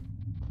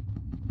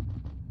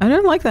 I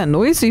didn't like that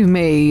noise you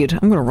made.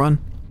 I'm gonna run.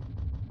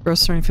 Bro,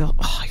 starting to feel.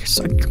 Oh, you're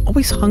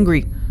always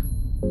hungry.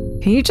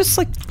 Can you just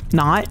like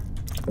not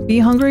be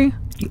hungry?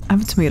 I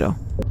have a tomato.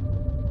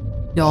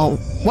 Y'all,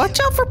 watch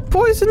out for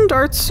poison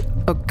darts.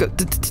 Oh,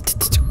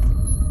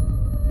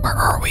 where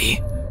are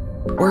we?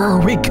 Where are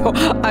we going?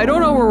 I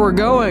don't know where we're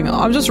going.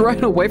 I'm just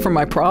running away from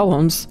my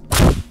problems.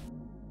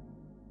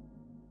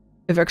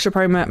 If extra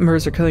party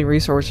members are killing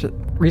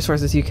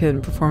resources, you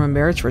can perform a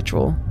marriage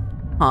ritual.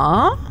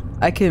 Huh?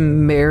 I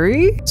can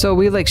marry? So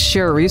we like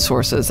share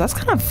resources. That's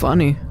kind of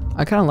funny.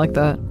 I kind of like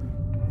that.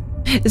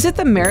 Is it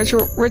the marriage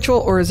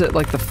ritual or is it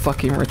like the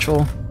fucking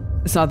ritual?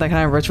 It's not that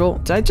kind of ritual.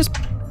 Did I just...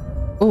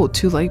 Oh,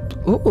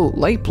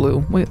 light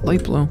blue. Wait,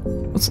 light blue.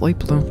 What's light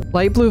blue?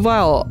 Light blue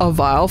vial. A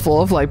vial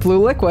full of light blue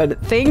liquid.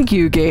 Thank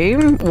you,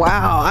 game.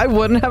 Wow, I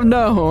wouldn't have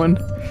known.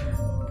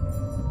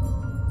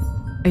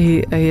 I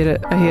hate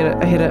it. I hate it.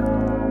 I hate it.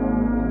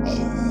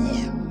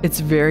 It's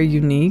very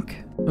unique.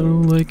 I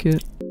don't like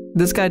it.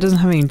 This guy doesn't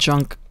have any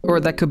junk. Or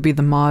that could be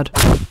the mod.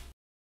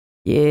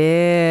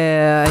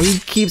 Yeah, he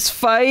keeps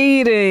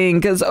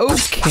fighting, cause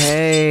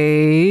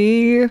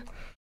okay.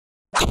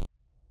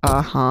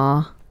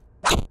 Uh-huh.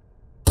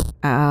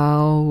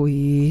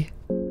 Owie.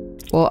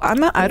 Well,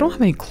 I don't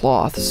have any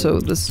cloth, so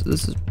this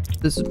is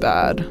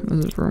bad.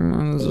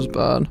 This is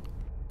bad.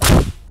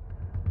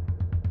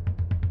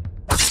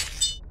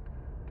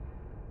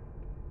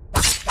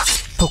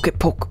 Poke it,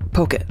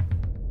 poke it.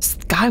 This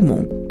guy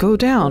won't go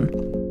down.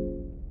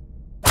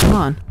 Come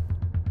on.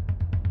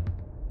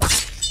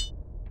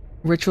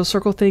 Ritual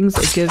circle things,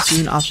 it gives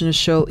you an option to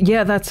show.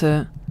 Yeah, that's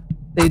it.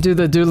 They do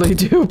the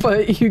doodly-doo,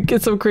 but you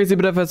get some crazy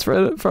benefits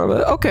from it.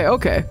 Okay,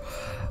 okay.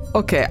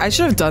 Okay, I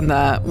should have done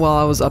that while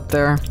I was up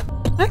there.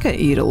 I could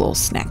eat a little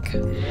snack.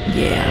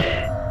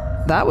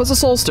 Yeah. That was a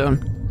soul stone.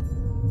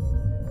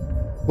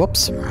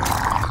 Whoops.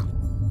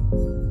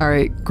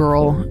 Alright,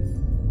 girl.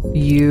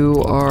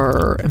 You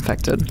are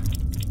infected.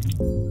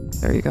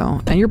 There you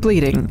go. And you're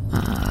bleeding.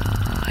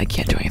 I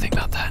can't do anything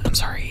about that. I'm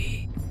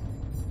sorry.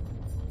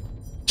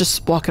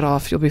 Just walk it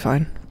off. You'll be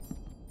fine.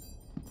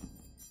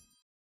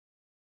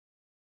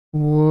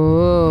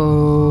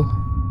 Whoa.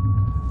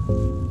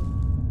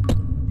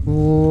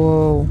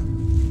 Whoa.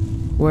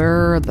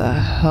 Where the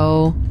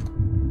hell?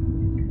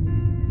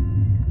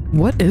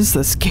 What is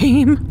this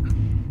game?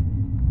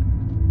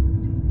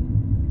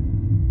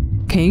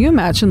 Can you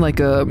imagine like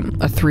a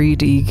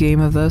 3D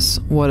game of this?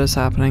 What is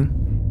happening?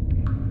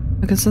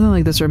 Like something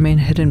like this remain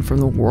hidden from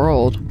the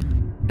world.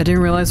 I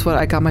didn't realize what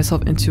I got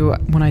myself into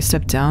when I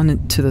stepped down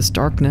into this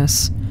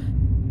darkness.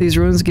 These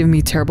ruins give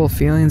me terrible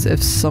feelings.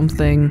 If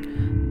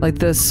something like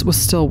this was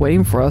still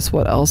waiting for us,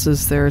 what else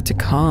is there to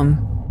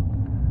come?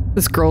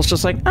 This girl's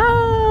just like, do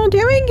you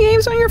have any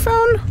games on your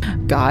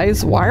phone?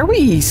 Guys, why are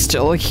we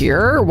still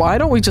here? Why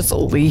don't we just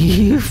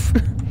leave?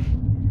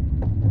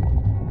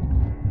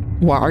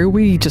 Why are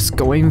we just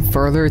going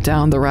further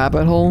down the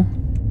rabbit hole?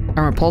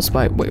 I'm repulsed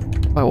by-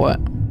 wait, by what?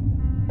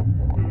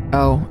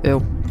 Oh,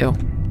 ew, ew.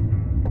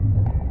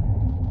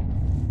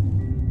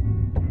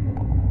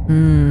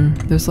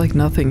 There's like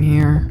nothing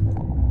here.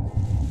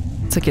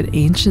 It's like an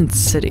ancient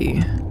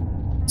city.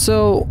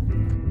 So,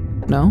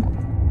 no?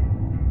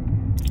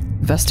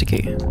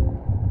 Investigate.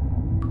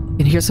 You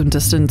can hear some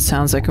distant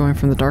sounds echoing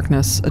from the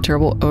darkness. A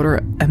terrible odor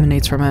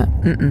emanates from it.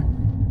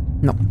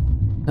 No.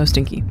 No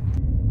stinky.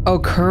 Oh,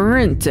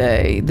 current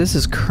day. This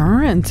is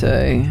current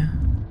day.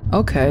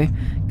 Okay.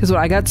 Because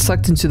when I got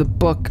sucked into the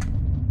book,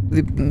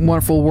 the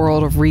wonderful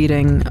world of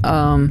reading,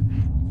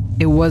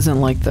 it wasn't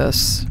like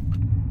this.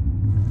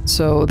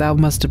 So that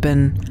must have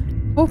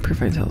been... Oh,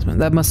 Purifying Talisman.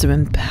 That must have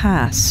been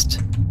past.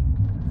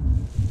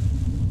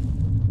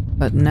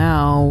 But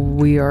now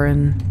we are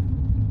in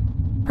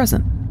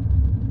present.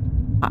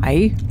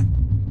 I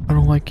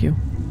don't like you.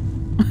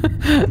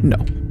 No.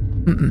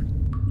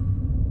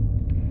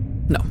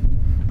 No.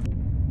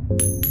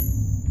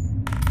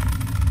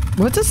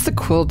 What does the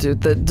quill do?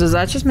 Does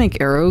that just make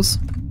arrows?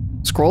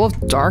 Scroll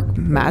of Dark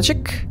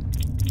Magic?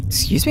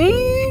 Excuse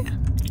me?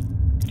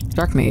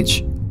 Dark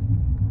Mage.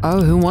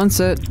 Oh, who wants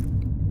it?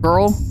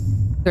 Girl?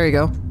 There you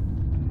go.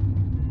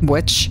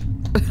 Witch.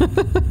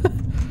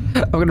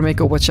 I'm gonna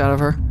make a witch out of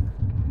her.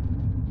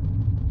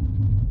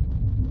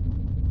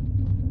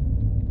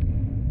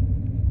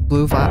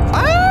 Blue vial.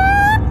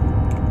 Ah!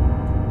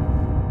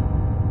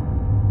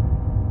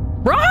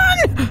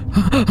 Run!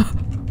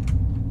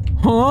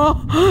 Huh?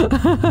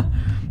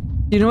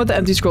 You know what the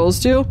empty scrolls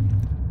do?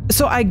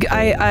 So I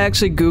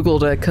actually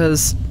Googled it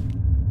because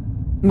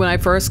when I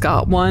first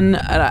got one,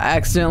 and I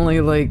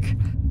accidentally like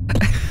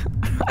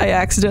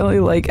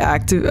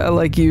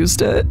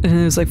used it, and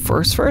it was like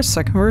first verse,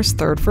 second verse,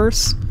 third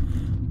verse.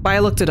 But I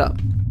looked it up,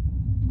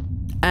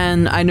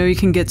 and I know you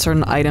can get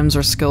certain items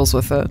or skills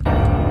with it.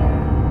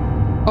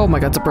 Oh my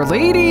god, Zipper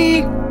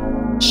Lady!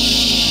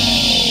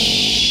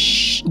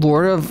 Shh.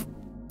 Lord of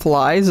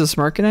Flies is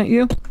smirking at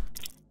you?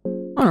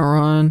 I'm gonna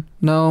run.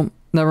 No,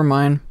 never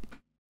mind.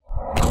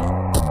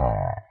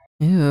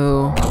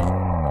 Ew.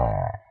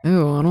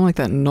 Ew, I don't like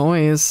that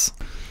noise.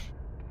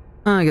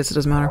 I guess it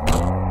doesn't matter.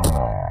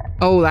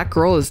 Oh, that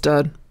girl is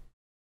dead.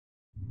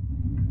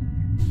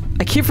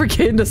 I keep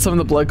forgetting to summon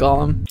the blood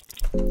golem.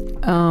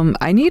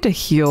 I need to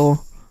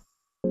heal.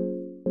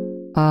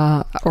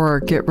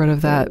 Or get rid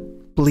of that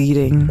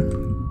bleeding.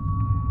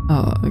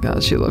 Oh my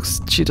god,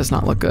 she does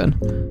not look good.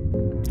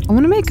 I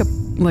want to make a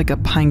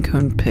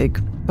pinecone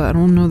pig, but I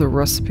don't know the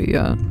recipe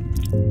yet.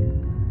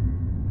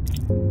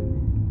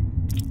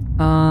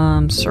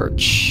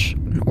 Search.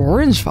 An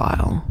orange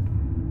vial.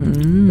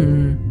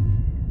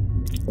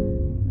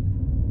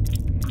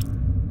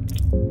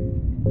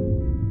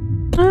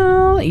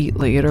 I'll eat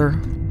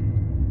later.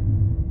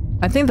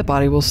 I think the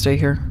body will stay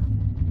here.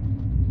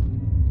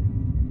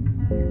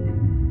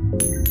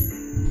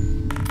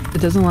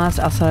 It doesn't last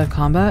outside of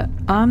combat?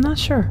 I'm not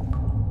sure.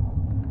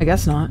 I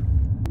guess not.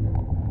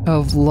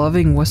 Of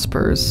Loving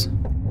Whispers.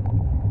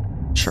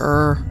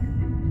 Sure.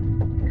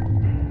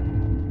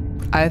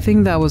 I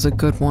think that was a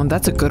good one.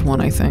 That's a good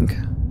one, I think.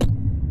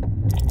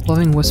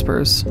 Loving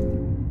Whispers.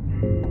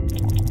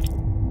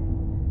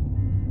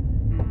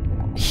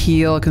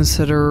 Heal a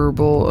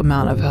considerable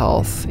amount of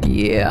health.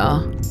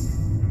 Yeah.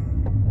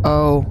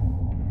 Oh.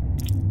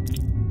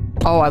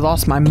 Oh, I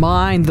lost my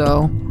mind,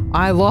 though.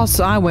 I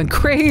went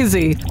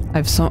crazy! I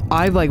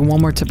have like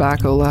one more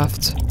tobacco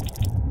left.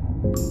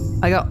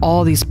 I got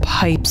all these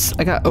pipes.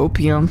 I got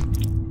opium.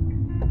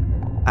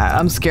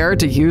 I'm scared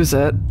to use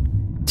it,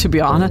 to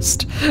be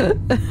honest.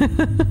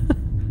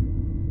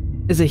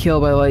 Is it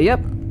heal by light? Yep.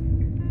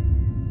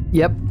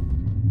 Yep.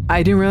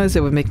 I didn't realize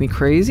it would make me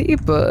crazy,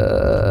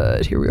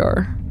 but here we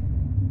are.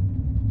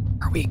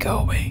 Where are we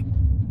going?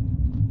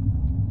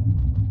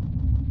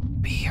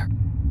 Here.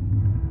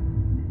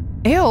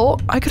 Ale?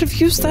 I could have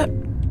used that.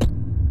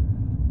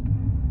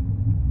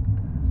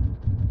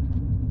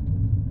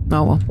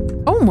 Oh well.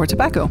 Oh, more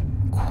tobacco.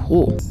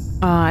 Cool.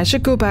 I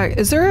should go back.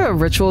 Is there a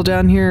ritual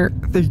down here?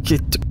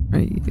 Are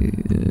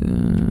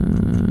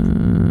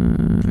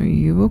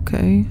you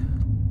okay?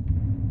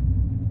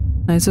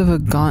 Knights of a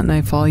Gaunt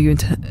Knight follow you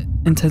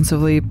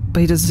intensively,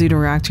 but he doesn't seem to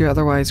react to your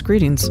otherwise.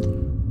 Greetings.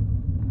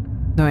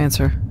 No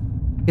answer.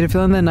 You get a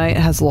feeling the knight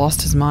has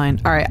lost his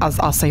mind. Alright,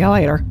 I'll see you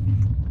later.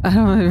 I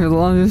don't know how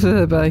long this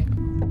is, but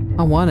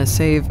I want to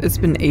save. It's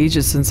been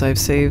ages since I've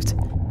saved.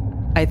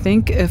 I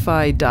think if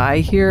I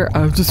die here,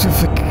 I'm just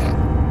like...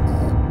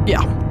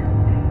 Yeah.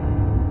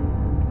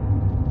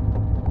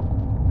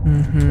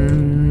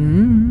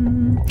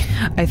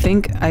 I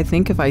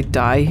think if I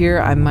die here,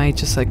 I might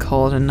just like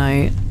call it a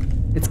night.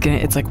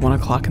 It's like 1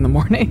 o'clock in the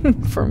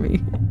morning for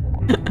me.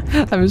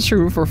 I've been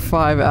streaming for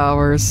 5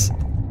 hours.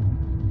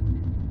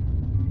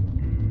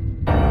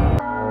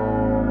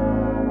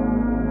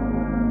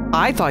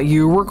 I thought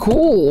you were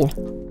cool.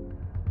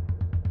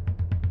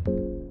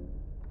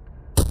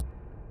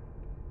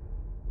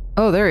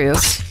 Oh, there he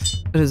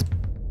is. It is,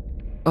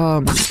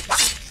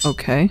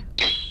 okay.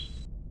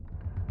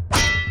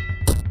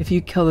 if you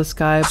kill this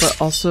guy,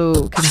 but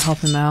also can help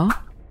him out.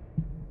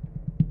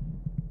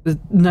 The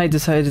knight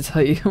decided to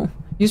tell you.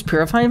 Use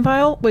Purifying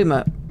Vial? Wait a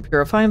minute.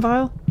 Purifying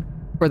Vial?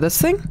 For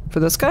this thing? For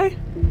this guy?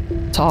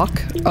 Talk?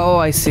 Oh,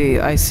 I see.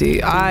 I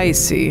see. I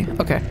see.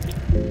 Okay.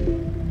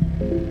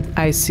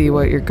 I see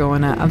what you're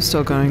going at. I'm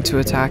still going to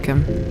attack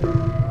him.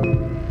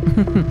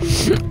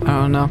 I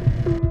don't know.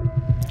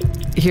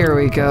 Here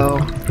we go.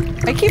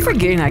 I keep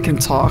forgetting I can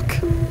talk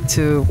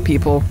to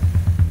people.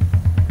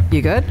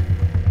 You good?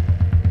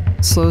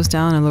 Slows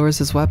down and lowers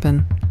his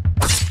weapon.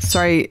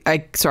 Sorry, I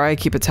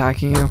keep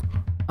attacking you.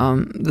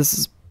 This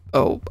is...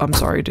 Oh, I'm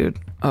sorry, dude.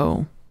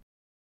 Oh.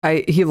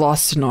 He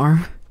lost an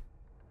arm.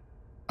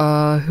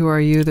 Who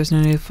are you? There's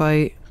no need to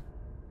fight.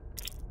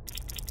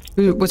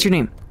 What's your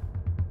name?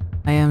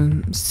 I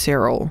am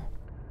Cyril.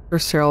 Or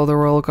Cyril, the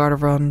Royal Guard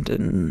of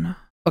London.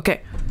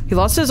 Okay. He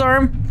lost his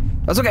arm.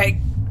 That's okay.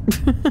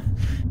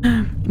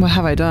 What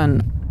have I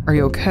done? Are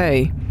you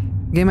okay?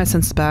 I gave my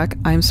sense back.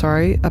 I'm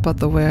sorry about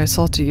the way I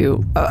assaulted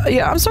you.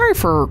 Yeah, I'm sorry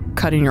for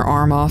cutting your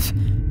arm off.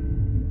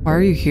 Why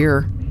are you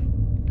here?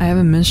 I have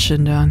a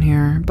mission down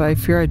here, but I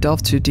fear I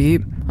delved too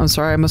deep. I'm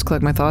sorry, I must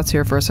collect my thoughts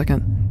here for a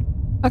second.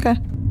 Okay.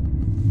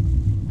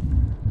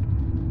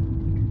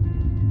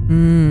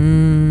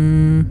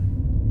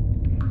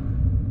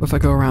 What if I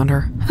go around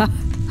her? Ha!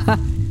 Ha!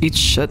 Eat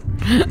shit.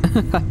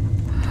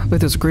 Wait,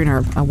 there's a green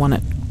herb. I want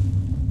it.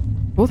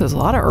 Oh, there's a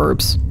lot of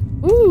herbs.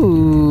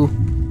 Ooh.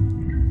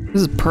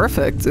 This is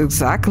perfect.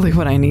 Exactly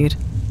what I need.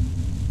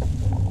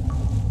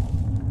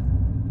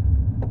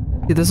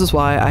 See, this is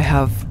why I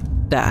have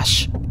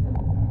dash.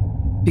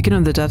 Beacon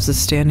of the Depths is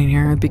standing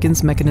here.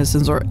 Beacon's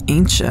mechanisms are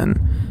ancient.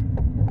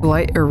 The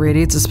light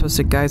irradiates is supposed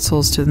to guide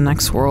souls to the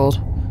next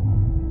world.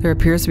 There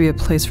appears to be a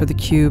place for the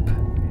cube.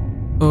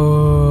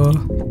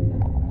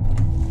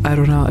 I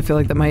don't know. I feel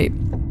like that might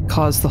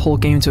cause the whole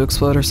game to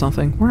explode or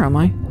something. Where am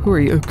I? Who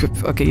are you?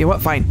 Okay, you know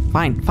what? Fine.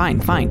 Fine.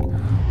 Fine. Fine.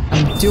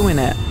 I'm doing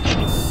it.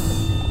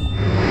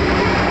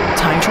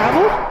 Time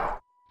travel?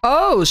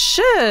 Oh,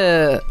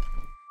 shit!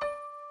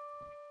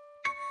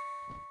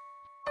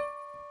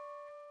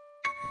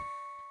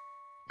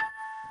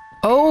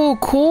 Oh,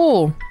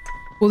 cool.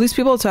 Will these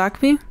people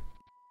attack me?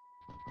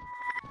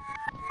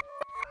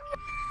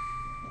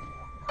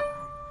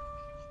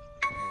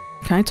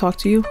 Can I talk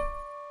to you?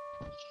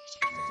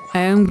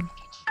 I am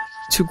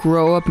to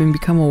grow up and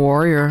become a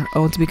warrior. I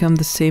want to become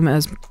the same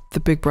as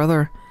the big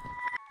brother.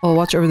 I'll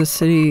watch over the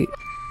city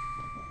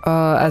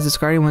as its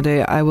guardian one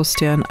day. I will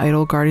stand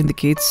idle guarding the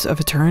gates of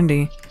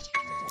eternity.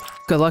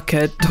 Good luck,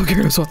 kid. Don't get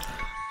yourself.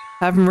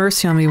 Have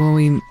mercy on me when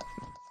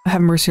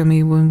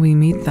we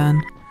meet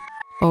then.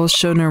 I will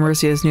show no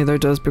mercy as neither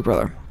does big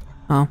brother.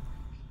 Oh.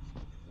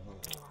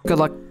 Good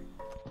luck.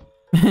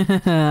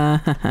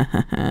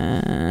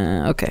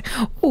 Okay.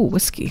 Oh,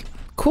 whiskey.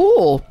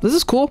 Cool. This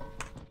is cool. Can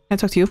I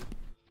talk to you?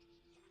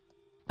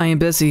 I am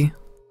busy.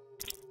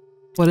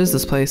 What is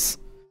this place?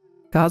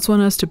 Gods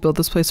want us to build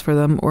this place for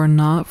them, or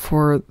not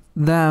for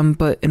them,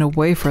 but in a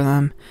way for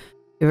them.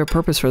 They have a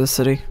purpose for the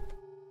city.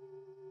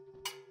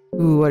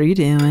 Ooh, what are you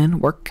doing?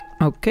 Work.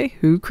 Okay,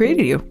 who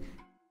created you?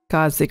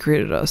 Gods, they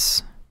created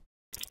us.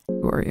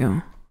 Who are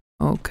you?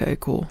 Okay,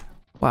 cool.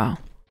 Wow.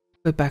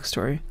 Good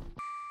backstory.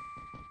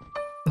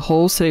 The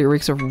whole city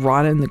reeks of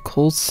rot and the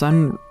cold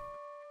sun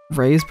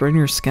rays burn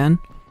your skin.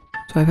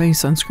 Do I have any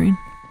sunscreen?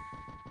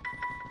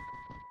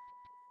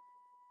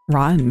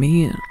 Rotten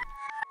meat.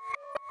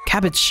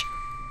 Cabbage!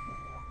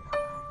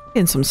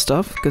 Getting some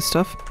stuff. Good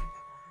stuff.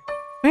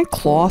 Can I get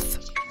cloth?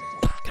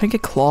 Can I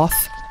get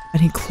cloth? I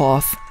need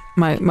cloth.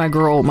 My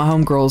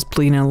homegirl is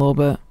bleeding a little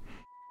bit.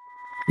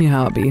 You know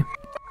how it be.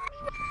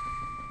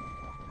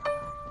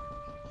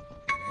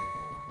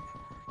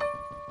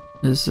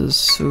 This is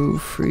so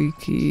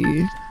freaky.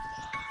 Can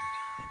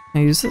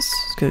I use this?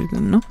 Good.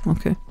 No?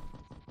 Okay.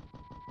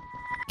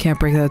 Can't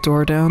break that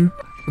door down.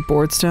 The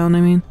board's down, I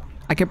mean.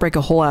 I can break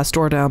a whole ass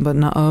door down, but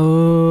not.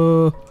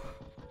 Oh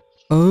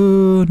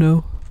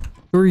no.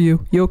 Who are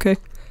you? You okay?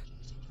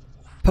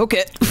 Poke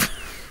it!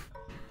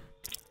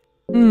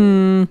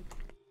 Well,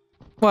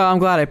 I'm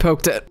glad I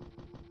poked it.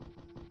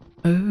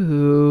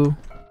 Oh.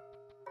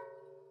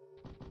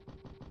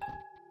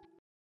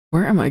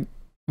 Where am I?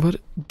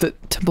 What? The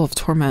Temple of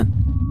Torment.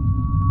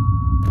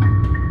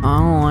 I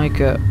don't like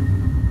it.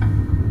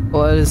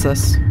 What is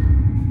this?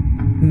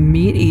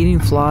 Meat eating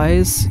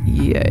flies?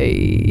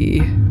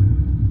 Yay.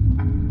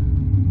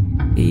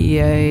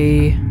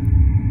 Yay.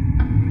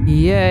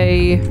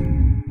 Yay.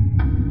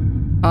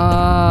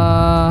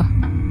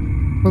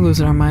 We're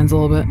losing our minds a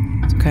little bit.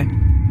 It's okay.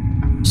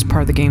 Just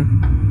part of the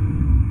game.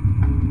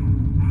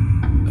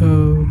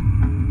 Oh.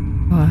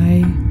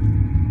 Why?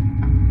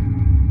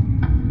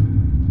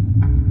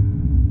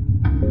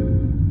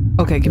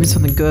 Okay, give me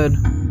something good.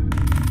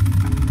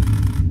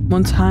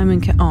 One time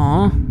in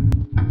Aw.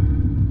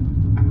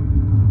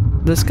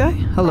 This guy?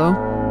 Hello.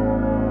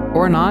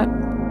 Or not.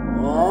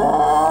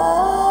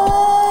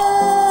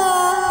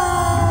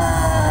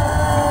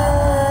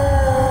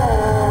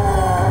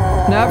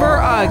 Never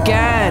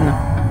again!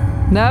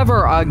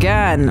 Never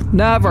again.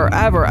 Never,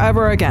 ever,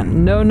 ever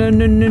again. No, no,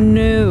 no, no,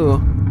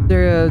 no.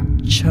 There a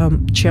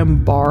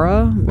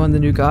Chambara, one of the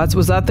new gods.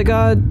 Was that the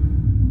god?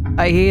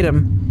 I hate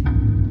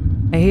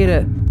him. I hate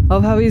it. I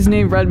love how he's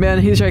named Red Man.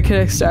 He's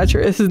rakitic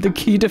stature. This is the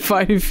key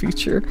defining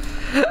feature.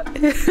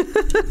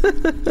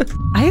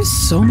 I have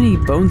so many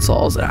bone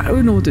saws and I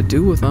don't know what to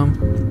do with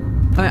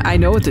them. I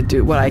know what to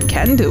do, what I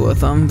can do with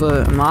them,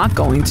 but I'm not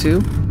going to.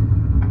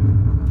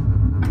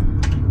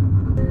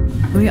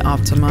 Let me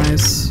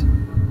optimize.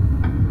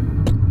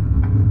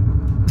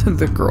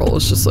 The girl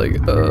is just like,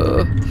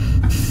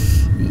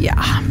 yeah,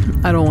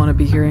 I don't want to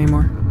be here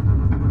anymore.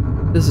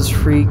 This is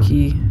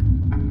freaky.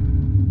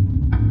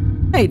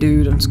 Hey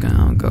dude, I'm just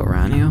gonna go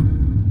around you.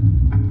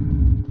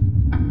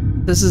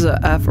 This is a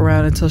F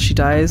around until she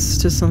dies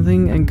to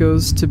something and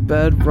goes to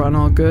bed, run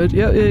all good.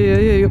 Yep,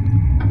 yep.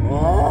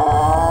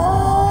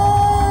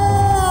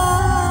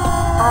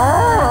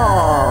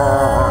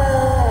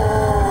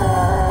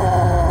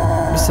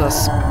 What's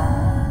this?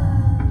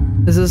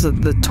 Is this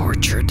the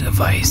torture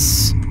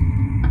device?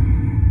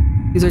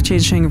 These are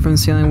chains hanging from the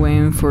ceiling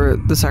waiting for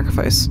the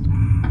sacrifice.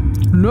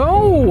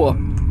 No!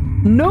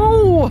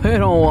 No! I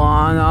don't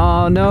want.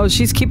 Oh no,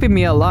 she's keeping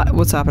me alive.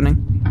 What's happening?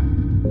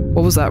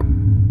 What was that?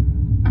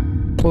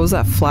 What was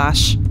that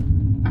flash?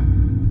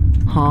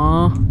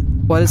 Huh?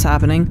 What is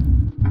happening?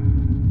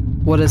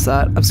 What is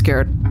that? I'm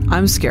scared.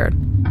 I'm scared.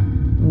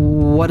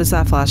 What is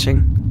that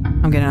flashing?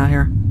 I'm getting out of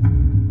here.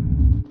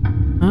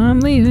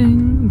 I'm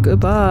leaving.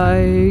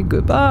 Goodbye.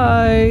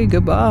 Goodbye.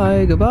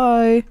 Goodbye.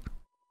 Goodbye.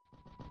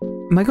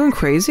 Am I going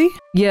crazy?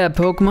 Yeah,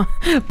 Pokemon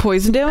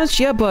poison damage?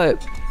 Yeah,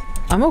 but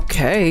I'm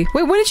okay.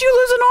 Wait, when did you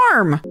lose an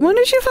arm? When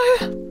did you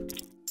fight?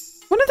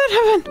 When did that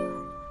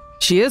happen?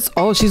 She is?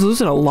 Oh, she's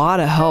losing a lot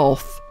of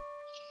health.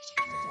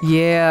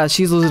 Yeah,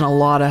 she's losing a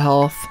lot of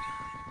health.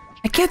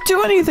 I can't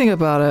do anything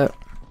about it.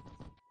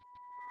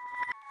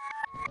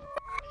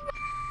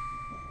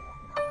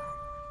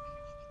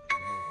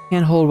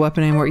 Can't hold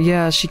weapon anymore.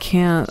 Yeah, she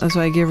can't. That's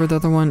why I gave her the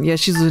other one. Yeah,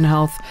 she's losing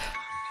health.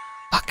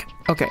 Fuck.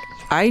 Okay.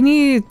 I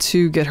need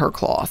to get her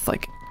cloth,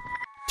 like,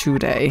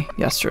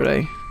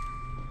 yesterday.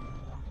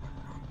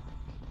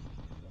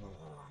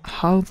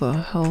 How the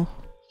hell?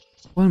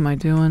 What am I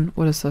doing?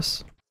 What is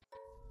this?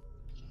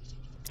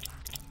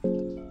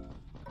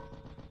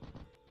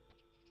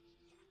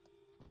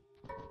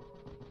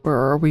 Where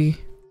are we?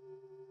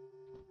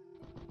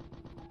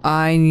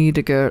 I need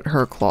to get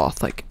her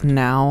cloth, like,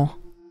 now.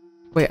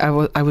 Wait, I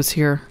was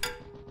here.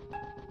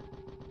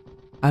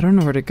 I don't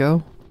know where to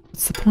go.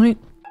 What's the point?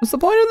 What's the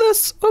point of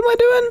this? What am I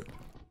doing?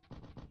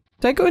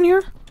 Did I go in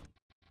here?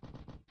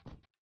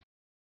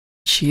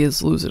 She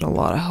is losing a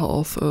lot of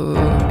health.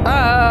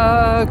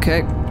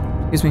 Okay.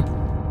 Excuse me.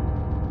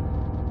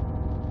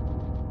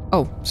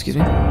 Oh, excuse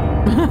me.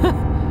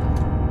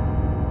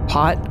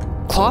 Pot?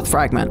 Cloth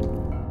fragment.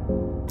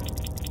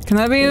 Can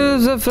that be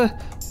used if...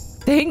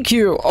 Thank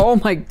you! Oh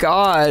my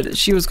god.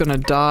 She was gonna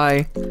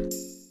die.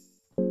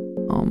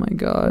 Oh my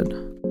god.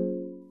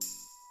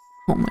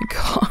 Oh my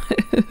god.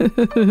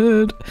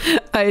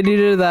 I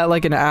needed that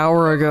like an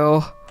hour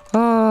ago.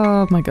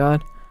 Oh my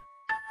god.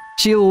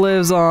 She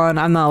lives on.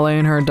 I'm not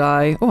letting her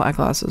die. Oh,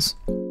 eyeglasses.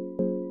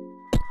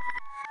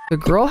 The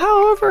girl,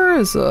 however,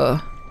 is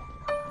a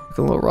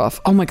little rough.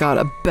 Oh my god,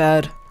 a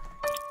bed.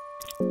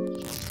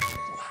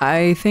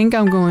 I think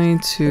I'm going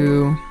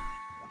to...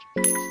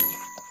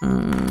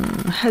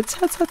 heads.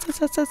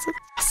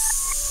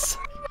 Yes.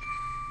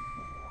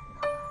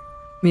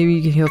 Maybe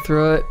you can heal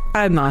through it.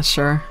 I'm not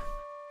sure.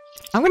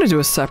 I'm gonna do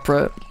a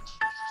separate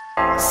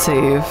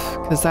save,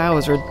 because that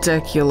was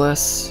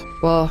ridiculous.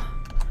 Well,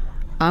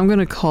 I'm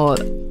gonna call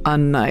it a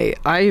night.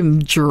 I am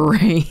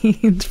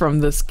drained from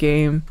this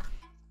game.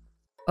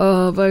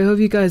 But I hope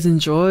you guys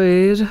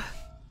enjoyed.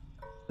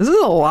 This is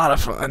a lot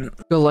of fun.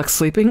 Good luck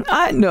sleeping.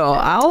 No,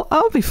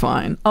 I'll be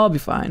fine. I'll be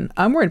fine.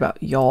 I'm worried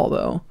about y'all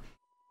though.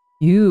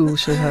 You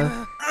should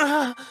have.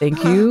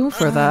 Thank you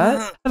for that.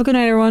 Have a good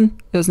night, everyone.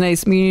 It was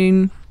nice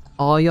meeting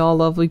all y'all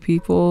lovely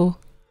people.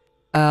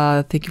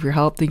 Thank you for your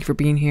help. Thank you for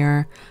being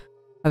here.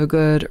 Have a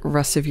good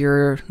rest of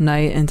your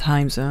night and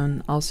time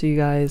zone. I'll see you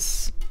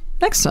guys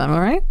next time,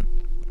 alright?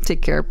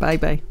 Take care. Bye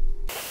bye.